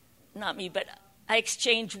 or not me, but I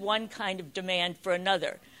exchange one kind of demand for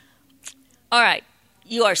another. All right,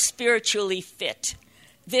 you are spiritually fit.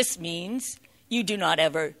 This means you do not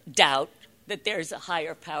ever doubt that there's a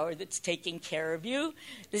higher power that's taking care of you.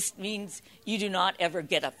 This means you do not ever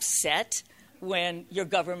get upset when your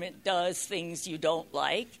government does things you don't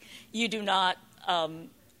like. You do not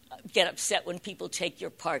get upset when people take your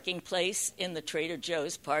parking place in the Trader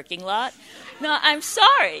Joe's parking lot. No, I'm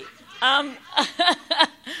sorry.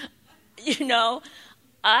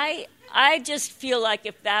 I just feel like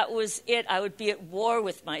if that was it, I would be at war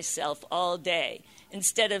with myself all day,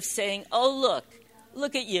 instead of saying, oh,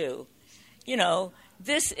 look at you.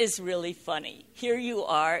 This is really funny. Here you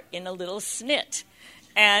are in a little snit.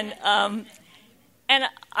 And I'm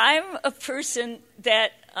a person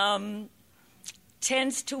that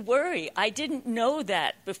tends to worry. I didn't know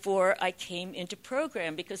that before I came into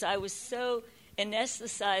program because I was so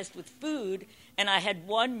anesthetized with food, and I had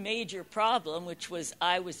one major problem, which was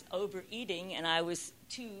I was overeating and I was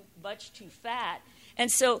much too fat. And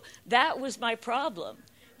so that was my problem.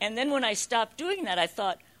 And then when I stopped doing that, I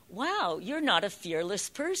thought, wow, you're not a fearless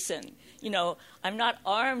person. I'm not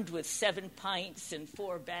armed with 7 pints and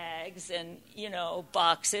 4 bags and,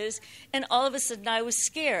 boxes. And all of a sudden I was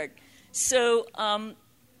scared. So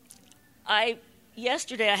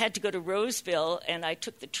yesterday I had to go to Roseville, and I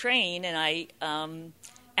took the train, and I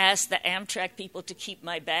asked the Amtrak people to keep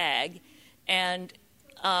my bag. And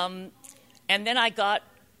then I got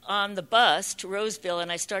on the bus to Roseville,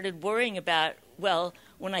 and I started worrying about,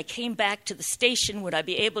 when I came back to the station, would I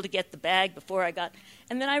be able to get the bag before I got...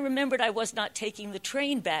 And then I remembered I was not taking the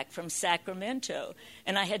train back from Sacramento,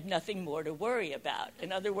 and I had nothing more to worry about.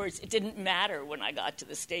 In other words, it didn't matter when I got to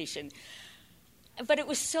the station. But it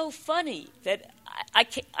was so funny that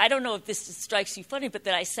I don't know if this strikes you funny, but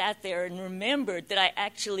that I sat there and remembered that I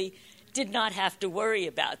actually did not have to worry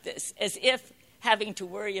about this, as if having to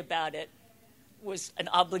worry about it was an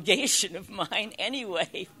obligation of mine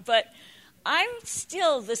anyway. But I'm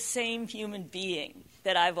still the same human being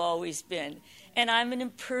that I've always been, and I'm an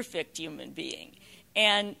imperfect human being.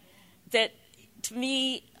 And that, to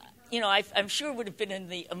me, I'm sure would have been in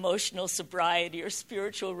the emotional sobriety or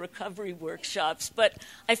spiritual recovery workshops, but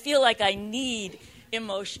I feel like I need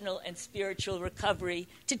emotional and spiritual recovery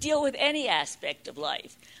to deal with any aspect of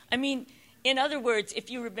life. I mean, in other words, if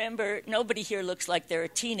you remember, nobody here looks like they're a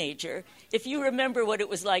teenager. If you remember what it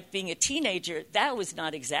was like being a teenager, that was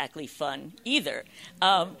not exactly fun either.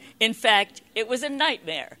 In fact, it was a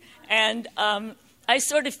nightmare. And I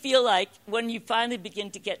sort of feel like when you finally begin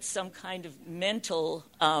to get some kind of mental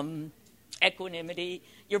equanimity,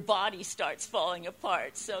 your body starts falling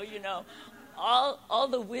apart. So, all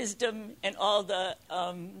the wisdom and all the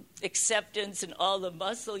acceptance and all the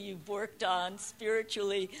muscle you've worked on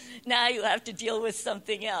spiritually, now you have to deal with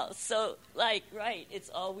something else. So, it's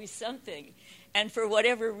always something. And for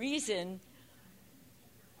whatever reason,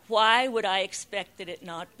 why would I expect that it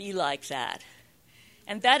not be like that?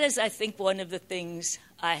 And that is, I think, one of the things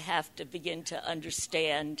I have to begin to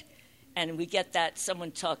understand. And we get that.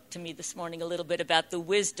 Someone talked to me this morning a little bit about the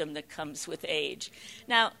wisdom that comes with age.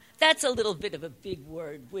 Now, that's a little bit of a big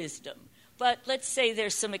word, wisdom. But let's say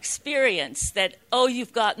there's some experience that,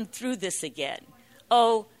 you've gotten through this again.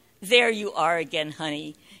 Oh, there you are again,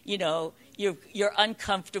 honey. You're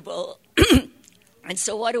uncomfortable. And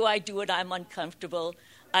so what do I do when I'm uncomfortable?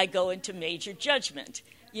 I go into major judgment,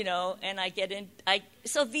 and I get in.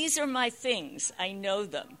 So these are my things. I know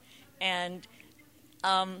them. And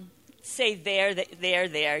say,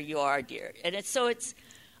 there you are, dear. And it's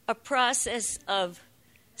a process of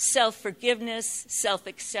self-forgiveness,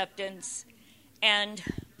 self-acceptance. And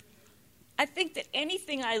I think that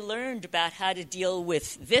anything I learned about how to deal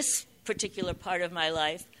with this particular part of my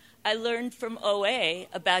life, I learned from OA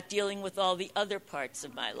about dealing with all the other parts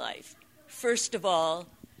of my life. First of all,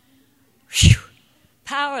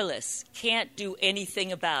 powerless, can't do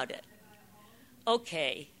anything about it.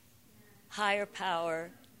 Okay, higher power,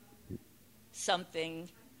 something,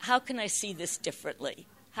 how can I see this differently?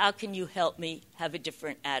 How can you help me have a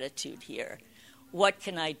different attitude here? What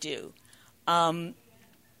can I do?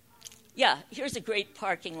 Here's a great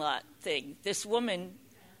parking lot thing. This woman,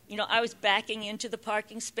 I was backing into the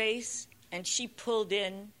parking space, and she pulled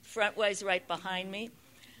in frontways right behind me.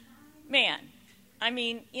 Man,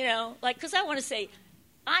 because I want to say,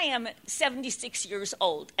 I am 76 years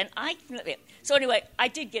old, and so anyway, I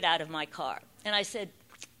did get out of my car, and I said,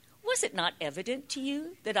 was it not evident to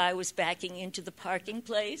you that I was backing into the parking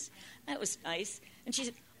place? That was nice. And she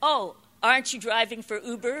said, oh, aren't you driving for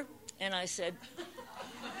Uber? And I said,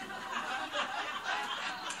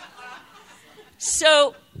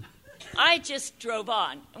 so I just drove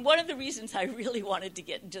on. And one of the reasons I really wanted to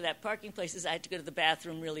get into that parking place is I had to go to the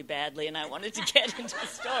bathroom really badly, and I wanted to get into the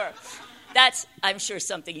store. That's, I'm sure,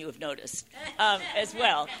 something you have noticed as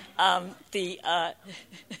well,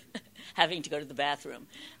 having to go to the bathroom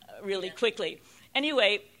really quickly.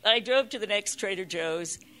 Anyway, I drove to the next Trader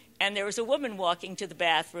Joe's, and there was a woman walking to the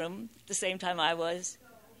bathroom at the same time I was.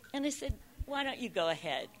 And I said, why don't you go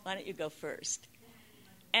ahead? Why don't you go first?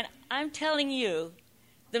 And I'm telling you,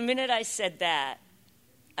 the minute I said that,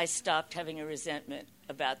 I stopped having a resentment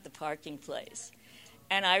about the parking place.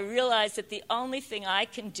 And I realized that the only thing I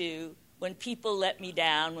can do when people let me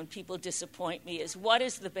down, when people disappoint me, is what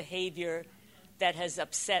is the behavior that has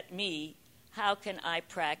upset me? How can I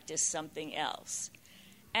practice something else?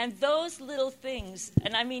 And those little things,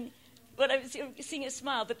 and but I was seeing a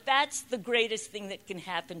smile, but that's the greatest thing that can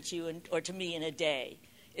happen to you or to me in a day,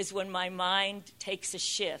 is when my mind takes a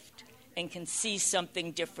shift and can see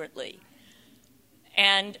something differently.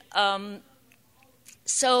 And I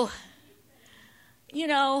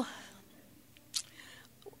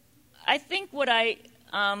think what I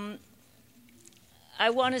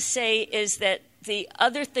want to say is that the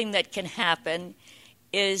other thing that can happen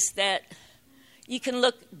is that you can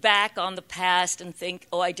look back on the past and think,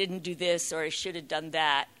 I didn't do this or I should have done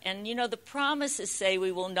that. And, the promises say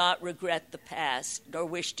we will not regret the past nor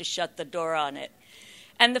wish to shut the door on it.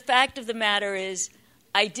 And the fact of the matter is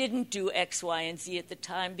I didn't do X, Y, and Z at the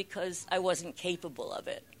time because I wasn't capable of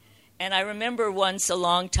it. And I remember once a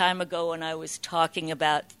long time ago when I was talking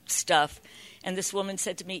about stuff, and this woman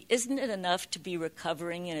said to me, isn't it enough to be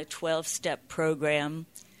recovering in a 12-step program?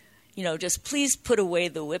 Just please put away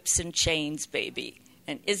the whips and chains, baby.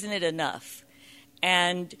 And isn't it enough?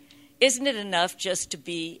 And isn't it enough just to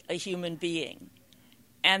be a human being?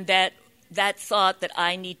 And that thought that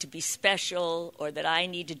I need to be special or that I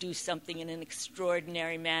need to do something in an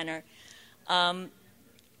extraordinary manner,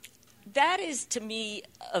 that is, to me,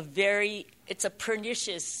 it's a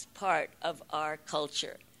pernicious part of our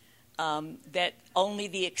culture, that only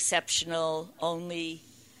the exceptional,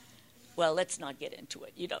 well, let's not get into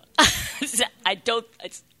it.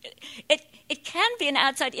 It can be an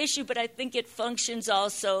outside issue, but I think it functions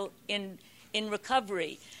also in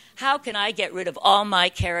recovery. How can I get rid of all my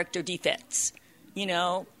character defects?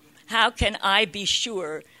 How can I be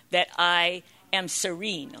sure that I am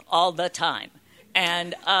serene all the time?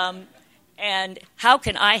 And how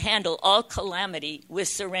can I handle all calamity with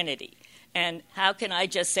serenity? And how can I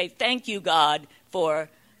just say, thank you, God, for,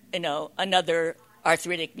 another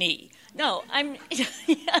arthritic knee? No,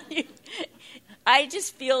 I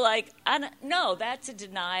just feel like, no, that's a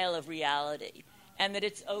denial of reality. And that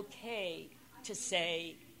it's okay to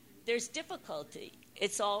say, there's difficulty.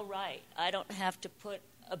 It's all right. I don't have to put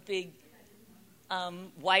a big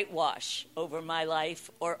whitewash over my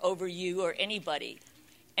life or over you or anybody.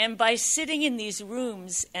 And by sitting in these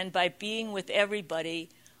rooms and by being with everybody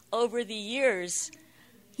over the years,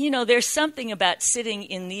 there's something about sitting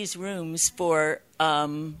in these rooms for,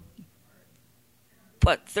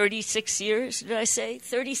 36 years, did I say?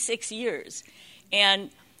 36 years. And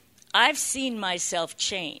I've seen myself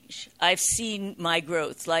change. I've seen my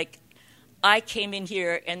growth. Like, I came in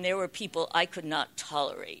here and there were people I could not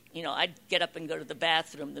tolerate. I'd get up and go to the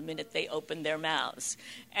bathroom the minute they opened their mouths.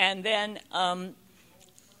 And then I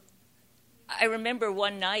remember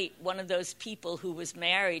one night, one of those people who was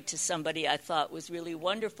married to somebody I thought was really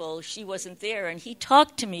wonderful, she wasn't there, and he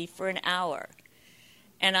talked to me for an hour.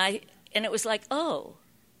 And it was like, oh,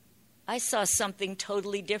 I saw something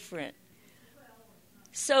totally different.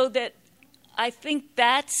 So that I think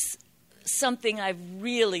that's something I've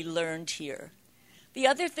really learned here. The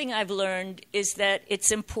other thing I've learned is that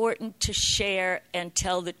it's important to share and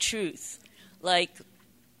tell the truth. Like,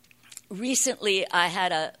 recently I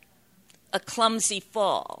had a clumsy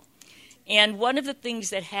fall. And one of the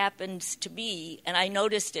things that happens to me, and I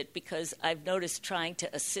noticed it because I've noticed trying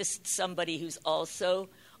to assist somebody who's also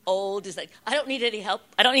old, is like, I don't need any help.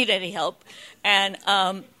 And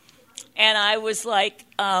I was like,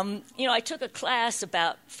 I took a class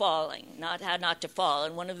about falling, how not to fall.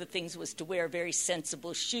 And one of the things was to wear very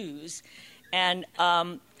sensible shoes. And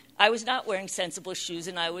I was not wearing sensible shoes,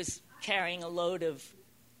 and I was carrying a load of,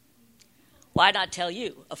 why not tell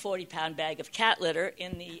you, a 40-pound bag of cat litter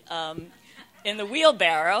in the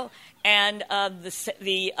wheelbarrow. And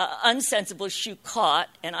the unsensible shoe caught,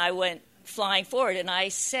 and I went flying forward. And I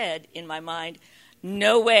said in my mind,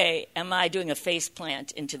 no way am I doing a face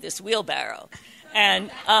plant into this wheelbarrow.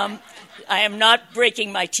 And I am not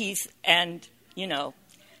breaking my teeth. And,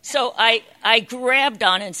 so I grabbed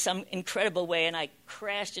on in some incredible way, and I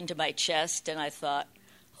crashed into my chest, and I thought,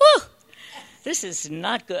 whew, this is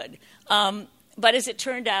not good. But as it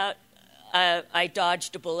turned out, I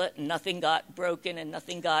dodged a bullet, and nothing got broken and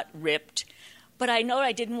nothing got ripped. But I know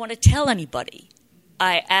I didn't want to tell anybody.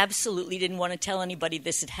 I absolutely didn't want to tell anybody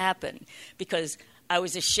this had happened because I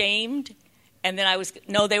was ashamed, and then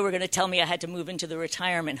they were going to tell me I had to move into the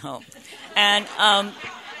retirement home. And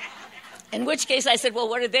in which case I said, well,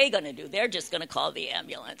 what are they going to do? They're just going to call the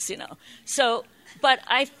ambulance, So, but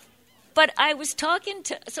I was talking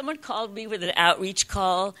to, someone called me with an outreach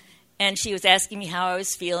call, and she was asking me how I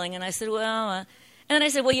was feeling, and I said, and then I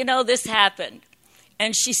said, well, this happened.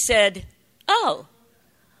 And she said, oh,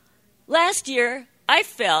 last year I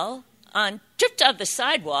tripped off the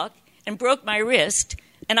sidewalk and broke my wrist,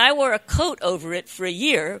 and I wore a coat over it for a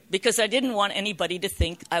year because I didn't want anybody to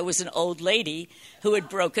think I was an old lady who had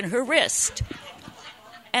broken her wrist.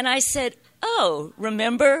 And I said, oh,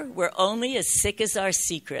 remember, we're only as sick as our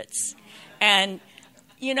secrets. And,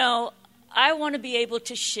 I want to be able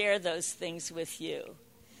to share those things with you.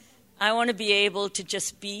 I want to be able to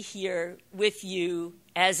just be here with you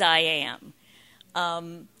as I am.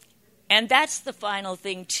 And that's the final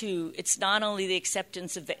thing, too. It's not only the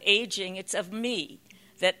acceptance of the aging, it's of me,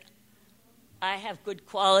 that I have good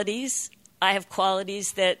qualities. I have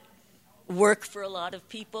qualities that work for a lot of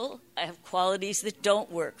people. I have qualities that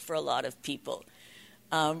don't work for a lot of people.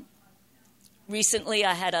 Recently,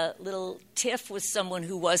 I had a little tiff with someone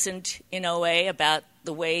who wasn't in OA about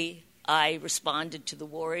the way I responded to the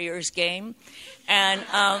Warriors game. And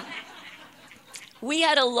we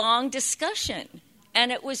had a long discussion.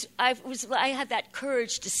 And I had that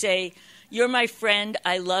courage to say, you're my friend,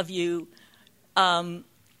 I love you.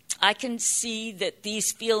 I can see that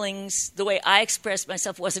these feelings, the way I expressed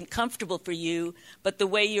myself wasn't comfortable for you, but the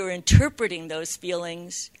way you're interpreting those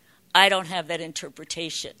feelings, I don't have that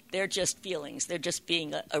interpretation. They're just feelings. They're just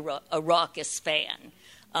being a raucous fan.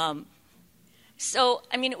 So,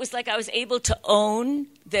 I mean, it was like I was able to own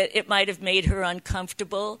that it might have made her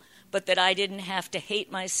uncomfortable, but that I didn't have to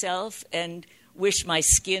hate myself and wish my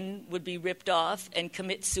skin would be ripped off and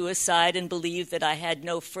commit suicide and believe that I had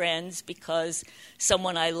no friends because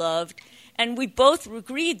someone I loved. And we both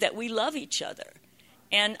agreed that we love each other.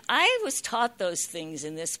 And I was taught those things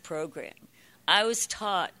in this program. I was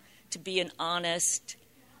taught to be an honest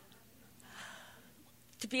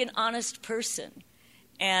person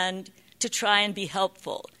and to try and be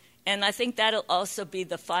helpful. And I think that'll also be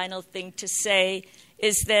the final thing to say,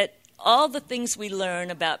 is that all the things we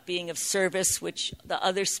learn about being of service, which the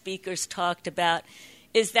other speakers talked about,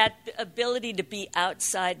 is that ability to be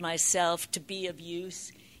outside myself, to be of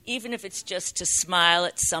use, even if it's just to smile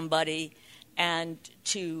at somebody and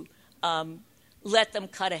to let them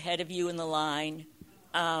cut ahead of you in the line,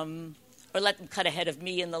 or let them cut ahead of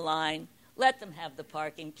me in the line, let them have the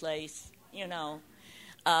parking place,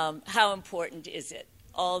 how important is it?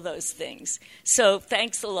 All those things. So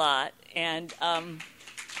thanks a lot, and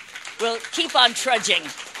we'll keep on trudging.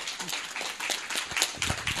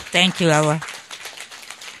 Thank you, Ella.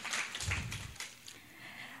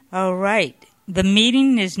 All right. The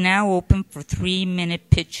meeting is now open for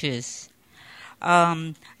 3-minute pitches.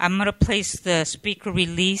 I'm going to place the speaker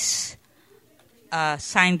release,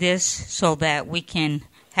 sign this, so that we can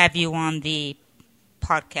have you on the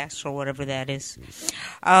podcast or whatever that is.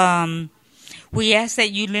 We ask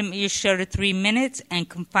that you limit your share to 3 minutes and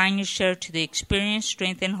confine your share to the experience,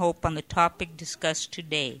 strength, and hope on the topic discussed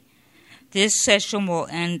today. This session will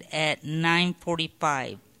end at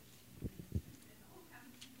 9:45.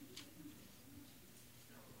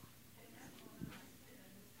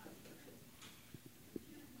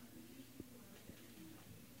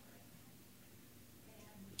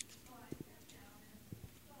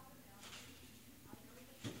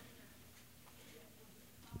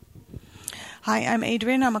 Hi, I'm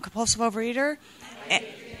Adrienne. I'm a compulsive overeater.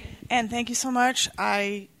 And thank you so much.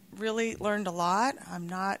 I really learned a lot. I'm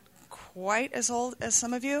not quite as old as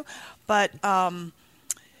some of you, but I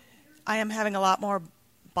am having a lot more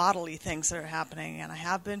bodily things that are happening, and I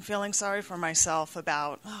have been feeling sorry for myself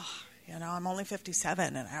about, I'm only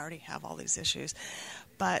 57 and I already have all these issues.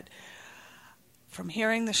 But from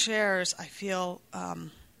hearing the shares, I feel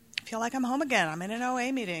like I'm home again. I'm in an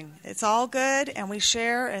OA meeting. It's all good, and we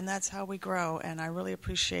share, and that's how we grow. And I really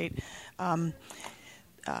appreciate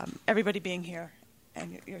everybody being here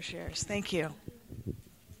and your shares. Thank you.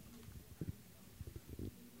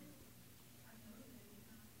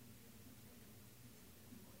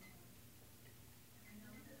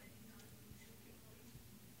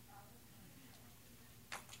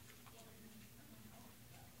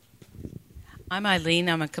 I'm Eileen.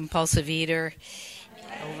 I'm a compulsive eater,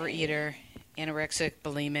 overeater, anorexic,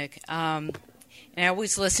 bulimic. And I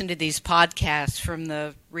always listen to these podcasts from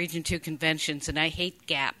the Region 2 conventions, and I hate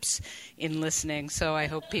gaps in listening, so I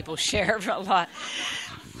hope people share a lot.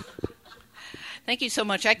 Thank you so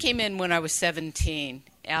much. I came in when I was 17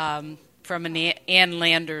 from an Ann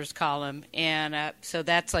Landers column, and so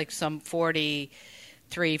that's like some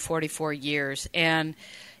 43, 44 years. And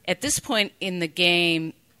at this point in the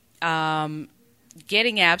game,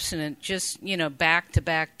 getting abstinent, just, back to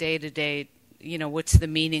back, day to day, what's the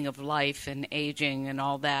meaning of life and aging and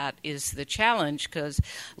all that is the challenge, because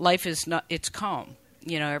life is not, it's calm,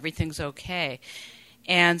 everything's okay.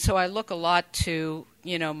 And so I look a lot to,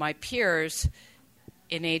 my peers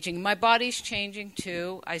in aging. My body's changing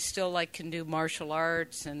too. I still can do martial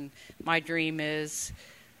arts, and my dream is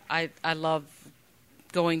I love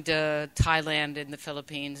going to Thailand and the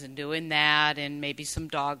Philippines and doing that, and maybe some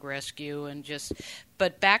dog rescue, and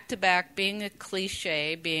but back to back, being a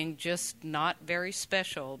cliche, being just not very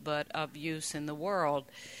special but of use in the world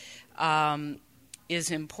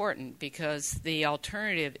is important, because the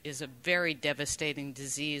alternative is a very devastating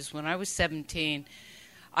disease. When I was 17,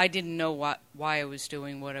 I didn't know why I was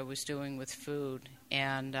doing what I was doing with food,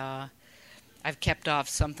 and I've kept off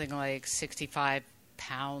something like 65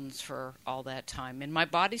 pounds for all that time, and my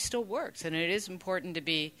body still works, and it is important to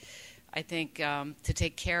be, I think, to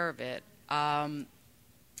take care of it. And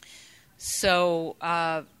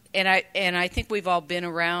I think we've all been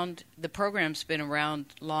around, the program's been around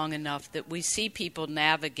long enough that we see people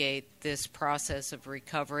navigate this process of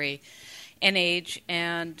recovery and age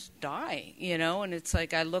and die, and it's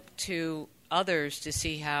like I look to others to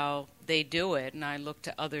see how they do it, and I look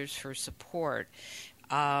to others for support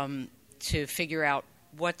to figure out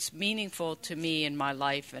what's meaningful to me in my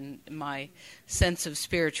life and my sense of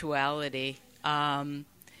spirituality and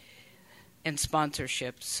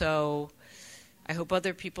sponsorship. So I hope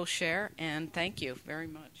other people share, and thank you very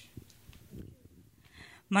much.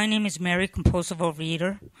 My name is Mary, compulsive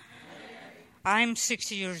overeater. I'm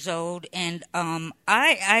 60 years old, and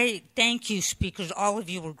I thank you, speakers. All of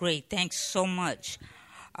you were great. Thanks so much.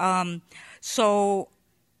 So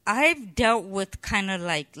I've dealt with kind of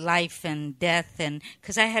like life and death, and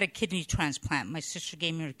because I had a kidney transplant. My sister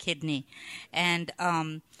gave me her kidney, and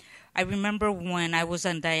I remember when I was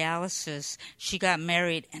on dialysis, she got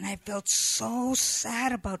married, and I felt so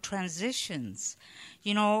sad about transitions,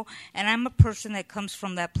 you know, and I'm a person that comes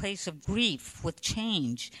from that place of grief with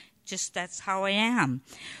change. Just that's how I am.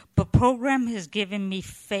 But program has given me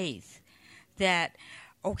faith that,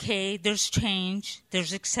 okay, there's change,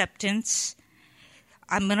 there's acceptance.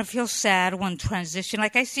 I'm going to feel sad when transition.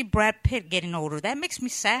 Like I see Brad Pitt getting older. That makes me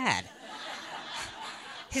sad.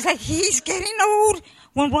 He's getting old.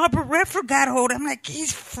 When Robert Redford got old, I'm like,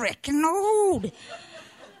 he's freaking old.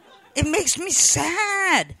 It makes me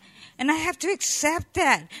sad. And I have to accept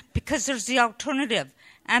that because there's the alternative.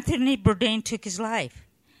 Anthony Bourdain took his life.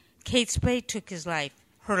 Kate Spade took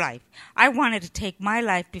her life. I wanted to take my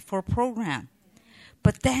life before program.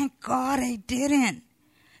 But thank God I didn't.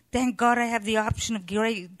 Thank God I have the option of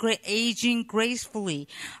aging gracefully.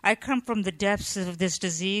 I come from the depths of this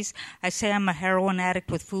disease. I say I'm a heroin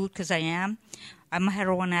addict with food because I am. I'm a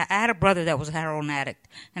heroin addict. I had a brother that was a heroin addict,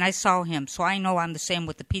 and I saw him, so I know I'm the same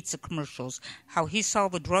with the pizza commercials. How he saw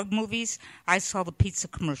the drug movies, I saw the pizza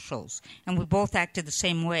commercials, and we both acted the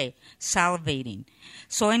same way, salivating.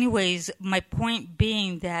 So anyways, my point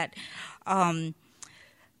being that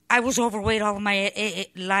I was overweight all of my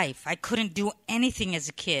life. I couldn't do anything as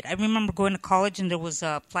a kid. I remember going to college and there was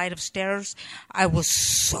a flight of stairs. I was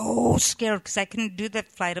so scared because I couldn't do that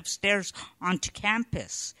flight of stairs onto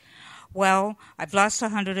campus. Well, I've lost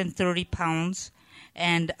 130 pounds,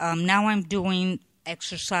 and now I'm doing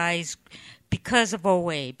exercise because of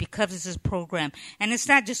OA, because of this program. And it's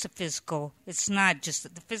not just a physical. It's not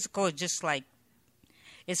just the physical. It's just like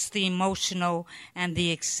it's the emotional and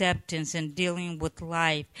the acceptance and dealing with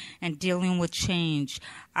life and dealing with change.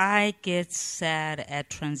 I get sad at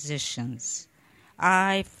transitions.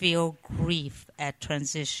 I feel grief at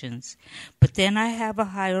transitions. But then I have a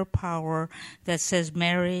higher power that says,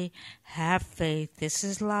 Mary, have faith. This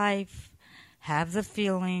is life. Have the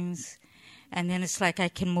feelings. And then it's like I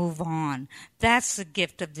can move on. That's the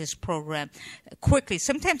gift of this program. Quickly,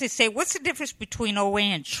 sometimes they say, what's the difference between OA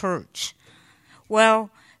and church?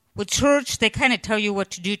 Well, with church, they kind of tell you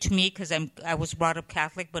what to do to me because I was brought up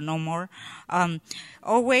Catholic, but no more.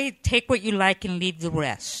 OA, take what you like and leave the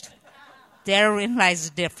rest. Therein lies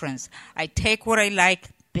the difference. I take what I like,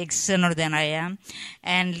 big sinner than I am,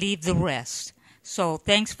 and leave the rest. So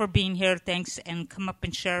thanks for being here. Thanks, and come up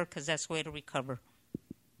and share because that's the way to recover.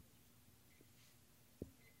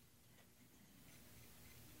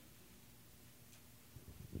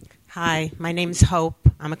 Hi, my name's Hope.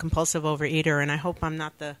 I'm a compulsive overeater, and I hope I'm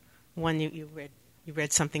not the one you read. You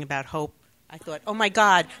read something about Hope. I thought, oh my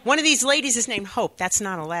God, one of these ladies is named Hope. That's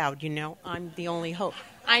not allowed, you know. I'm the only Hope.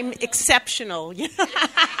 I'm exceptional, you know.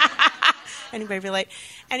 Anybody relate?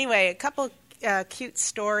 Anyway, a couple cute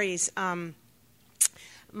stories.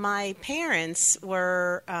 My parents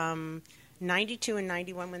were 92 and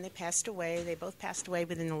 91 when they passed away. They both passed away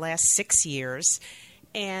within the last 6 years.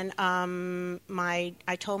 And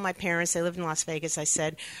I told my parents, they lived in Las Vegas, I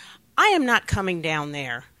said, I am not coming down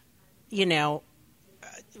there,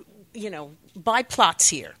 buy plots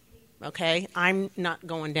here, okay? I'm not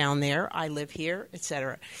going down there. I live here,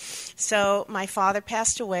 etc. So my father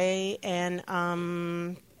passed away and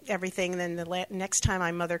everything. And then the next time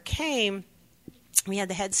my mother came, we had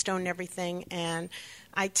the headstone and everything, and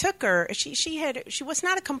I took her. She was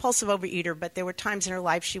not a compulsive overeater, but there were times in her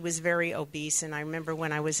life she was very obese. And I remember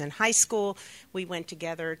when I was in high school, we went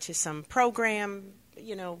together to some program,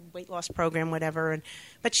 weight loss program, whatever.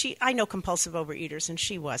 But I know compulsive overeaters, and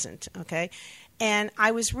she wasn't. Okay, and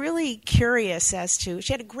I was really curious as to.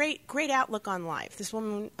 She had a great outlook on life. This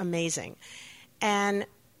woman, amazing, and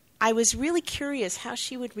I was really curious how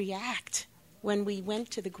she would react when we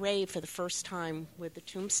went to the grave for the first time with the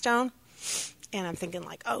tombstone. And I'm thinking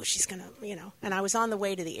like, oh, she's going to, And I was on the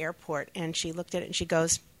way to the airport, and she looked at it, and she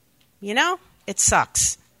goes, it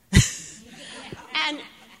sucks. And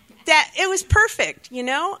that it was perfect,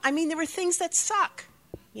 I mean, there were things that suck,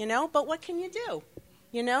 but what can you do?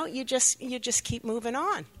 You just keep moving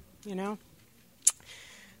on,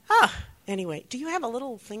 Anyway, do you have a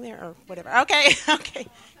little thing there or whatever? Okay,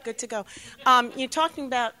 good to go.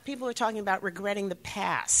 People are talking about regretting the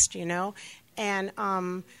past, and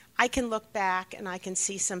I can look back and I can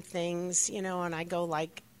see some things, and I go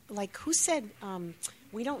like who said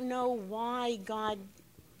we don't know why God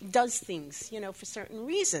does things, for certain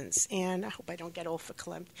reasons. And I hope I don't get all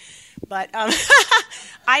verklempt. But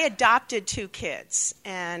I adopted 2 kids,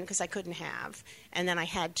 and because I couldn't have, and then I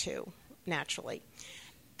had to, naturally.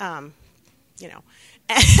 And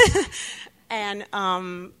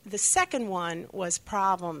the second one was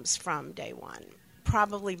problems from day one.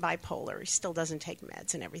 Probably bipolar. He still doesn't take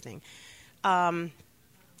meds and everything.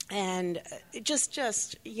 And just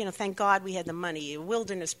thank God we had the money,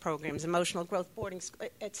 wilderness programs, emotional growth, boarding,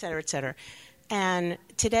 et cetera, et cetera. And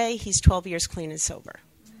today he's 12 years clean and sober.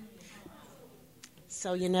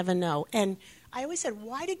 So you never know. And I always said,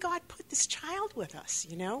 why did God put this child with us?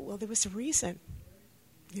 Well, there was a reason.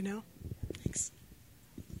 Thanks.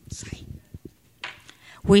 Sorry.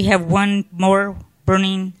 We have one more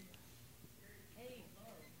burning.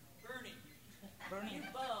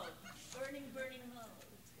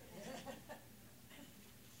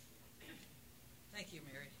 Thank you,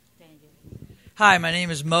 Mary. Thank you. Hi, my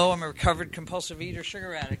name is Mo. I'm a recovered compulsive eater,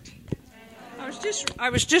 sugar addict. I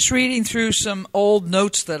was just reading through some old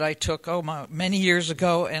notes that I took many years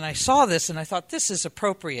ago, and I saw this, and I thought this is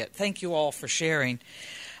appropriate. Thank you all for sharing.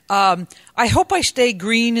 I hope I stay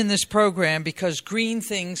green in this program because green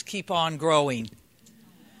things keep on growing.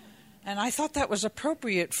 And I thought that was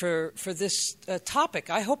appropriate for this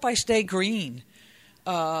topic. I hope I stay green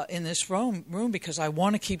in this room because I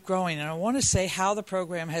want to keep growing. And I want to say how the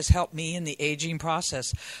program has helped me in the aging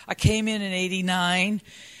process. I came in 89,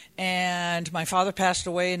 and my father passed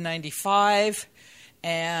away in 95.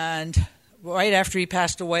 And right after he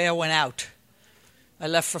passed away, I went out. I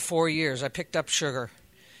left for 4 years. I picked up sugar.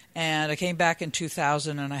 And I came back in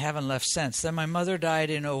 2000, and I haven't left since. Then my mother died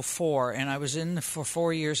in 2004, and I was in for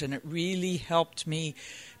 4 years, and it really helped me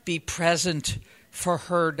be present for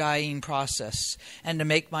her dying process and to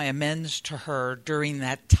make my amends to her during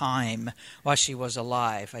that time while she was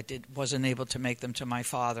alive. I wasn't able to make them to my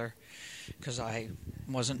father because I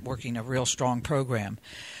wasn't working a real strong program.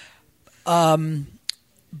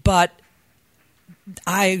 But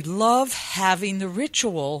I love having the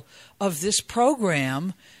ritual of this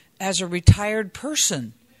program as a retired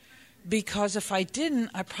person, because if I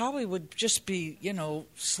didn't, I probably would just be,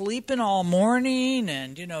 sleeping all morning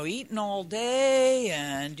and, eating all day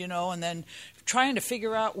and, and then trying to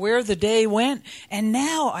figure out where the day went. And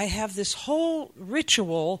now I have this whole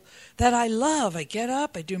ritual that I love. I get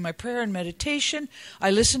up, I do my prayer and meditation,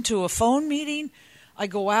 I listen to a phone meeting, I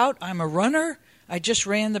go out, I'm a runner, I just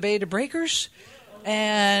ran the Beta Breakers,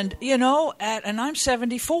 and, and I'm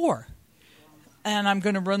 74. And I'm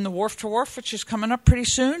going to run the Wharf to Wharf, which is coming up pretty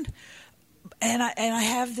soon. And I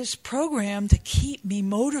have this program to keep me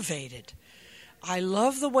motivated. I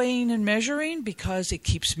love the weighing and measuring because it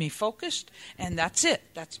keeps me focused, and that's it.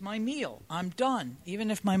 That's my meal. I'm done. Even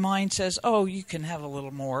if my mind says, oh, you can have a little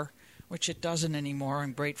more, which it doesn't anymore.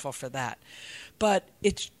 I'm grateful for that. But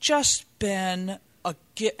it's just been a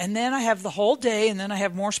gift. And then I have the whole day, and then I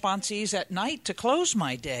have more sponsees at night to close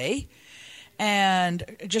my day.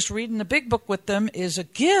 And just reading the big book with them is a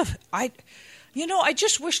gift. I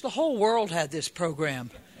just wish the whole world had this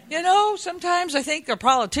program. Sometimes I think our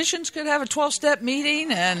politicians could have a 12-step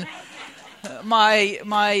meeting, and my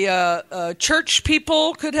church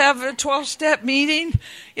people could have a 12-step meeting,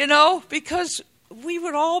 because we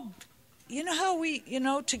would all, how we,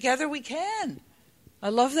 together we can. I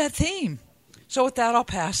love that theme. So with that, I'll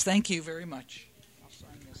pass. Thank you very much. I'll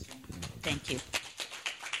sign this thing. Thank you.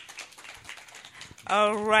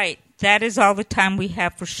 All right. That is all the time we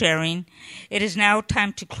have for sharing. It is now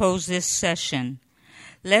time to close this session.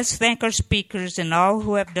 Let's thank our speakers and all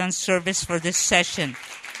who have done service for this session.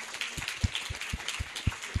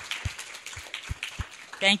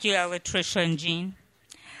 Thank you, Ella, Tricia, and Jean.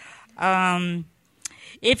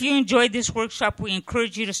 If you enjoyed this workshop, we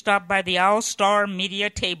encourage you to stop by the All-Star Media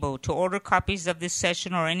table to order copies of this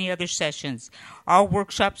session or any other sessions. All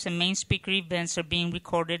workshops and main speaker events are being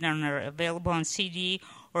recorded and are available on CD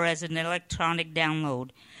or as an electronic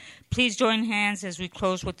download. Please join hands as we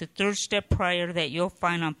close with the third step prayer that you'll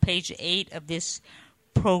find on page 8 of this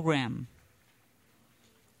program.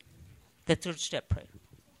 The third step prayer.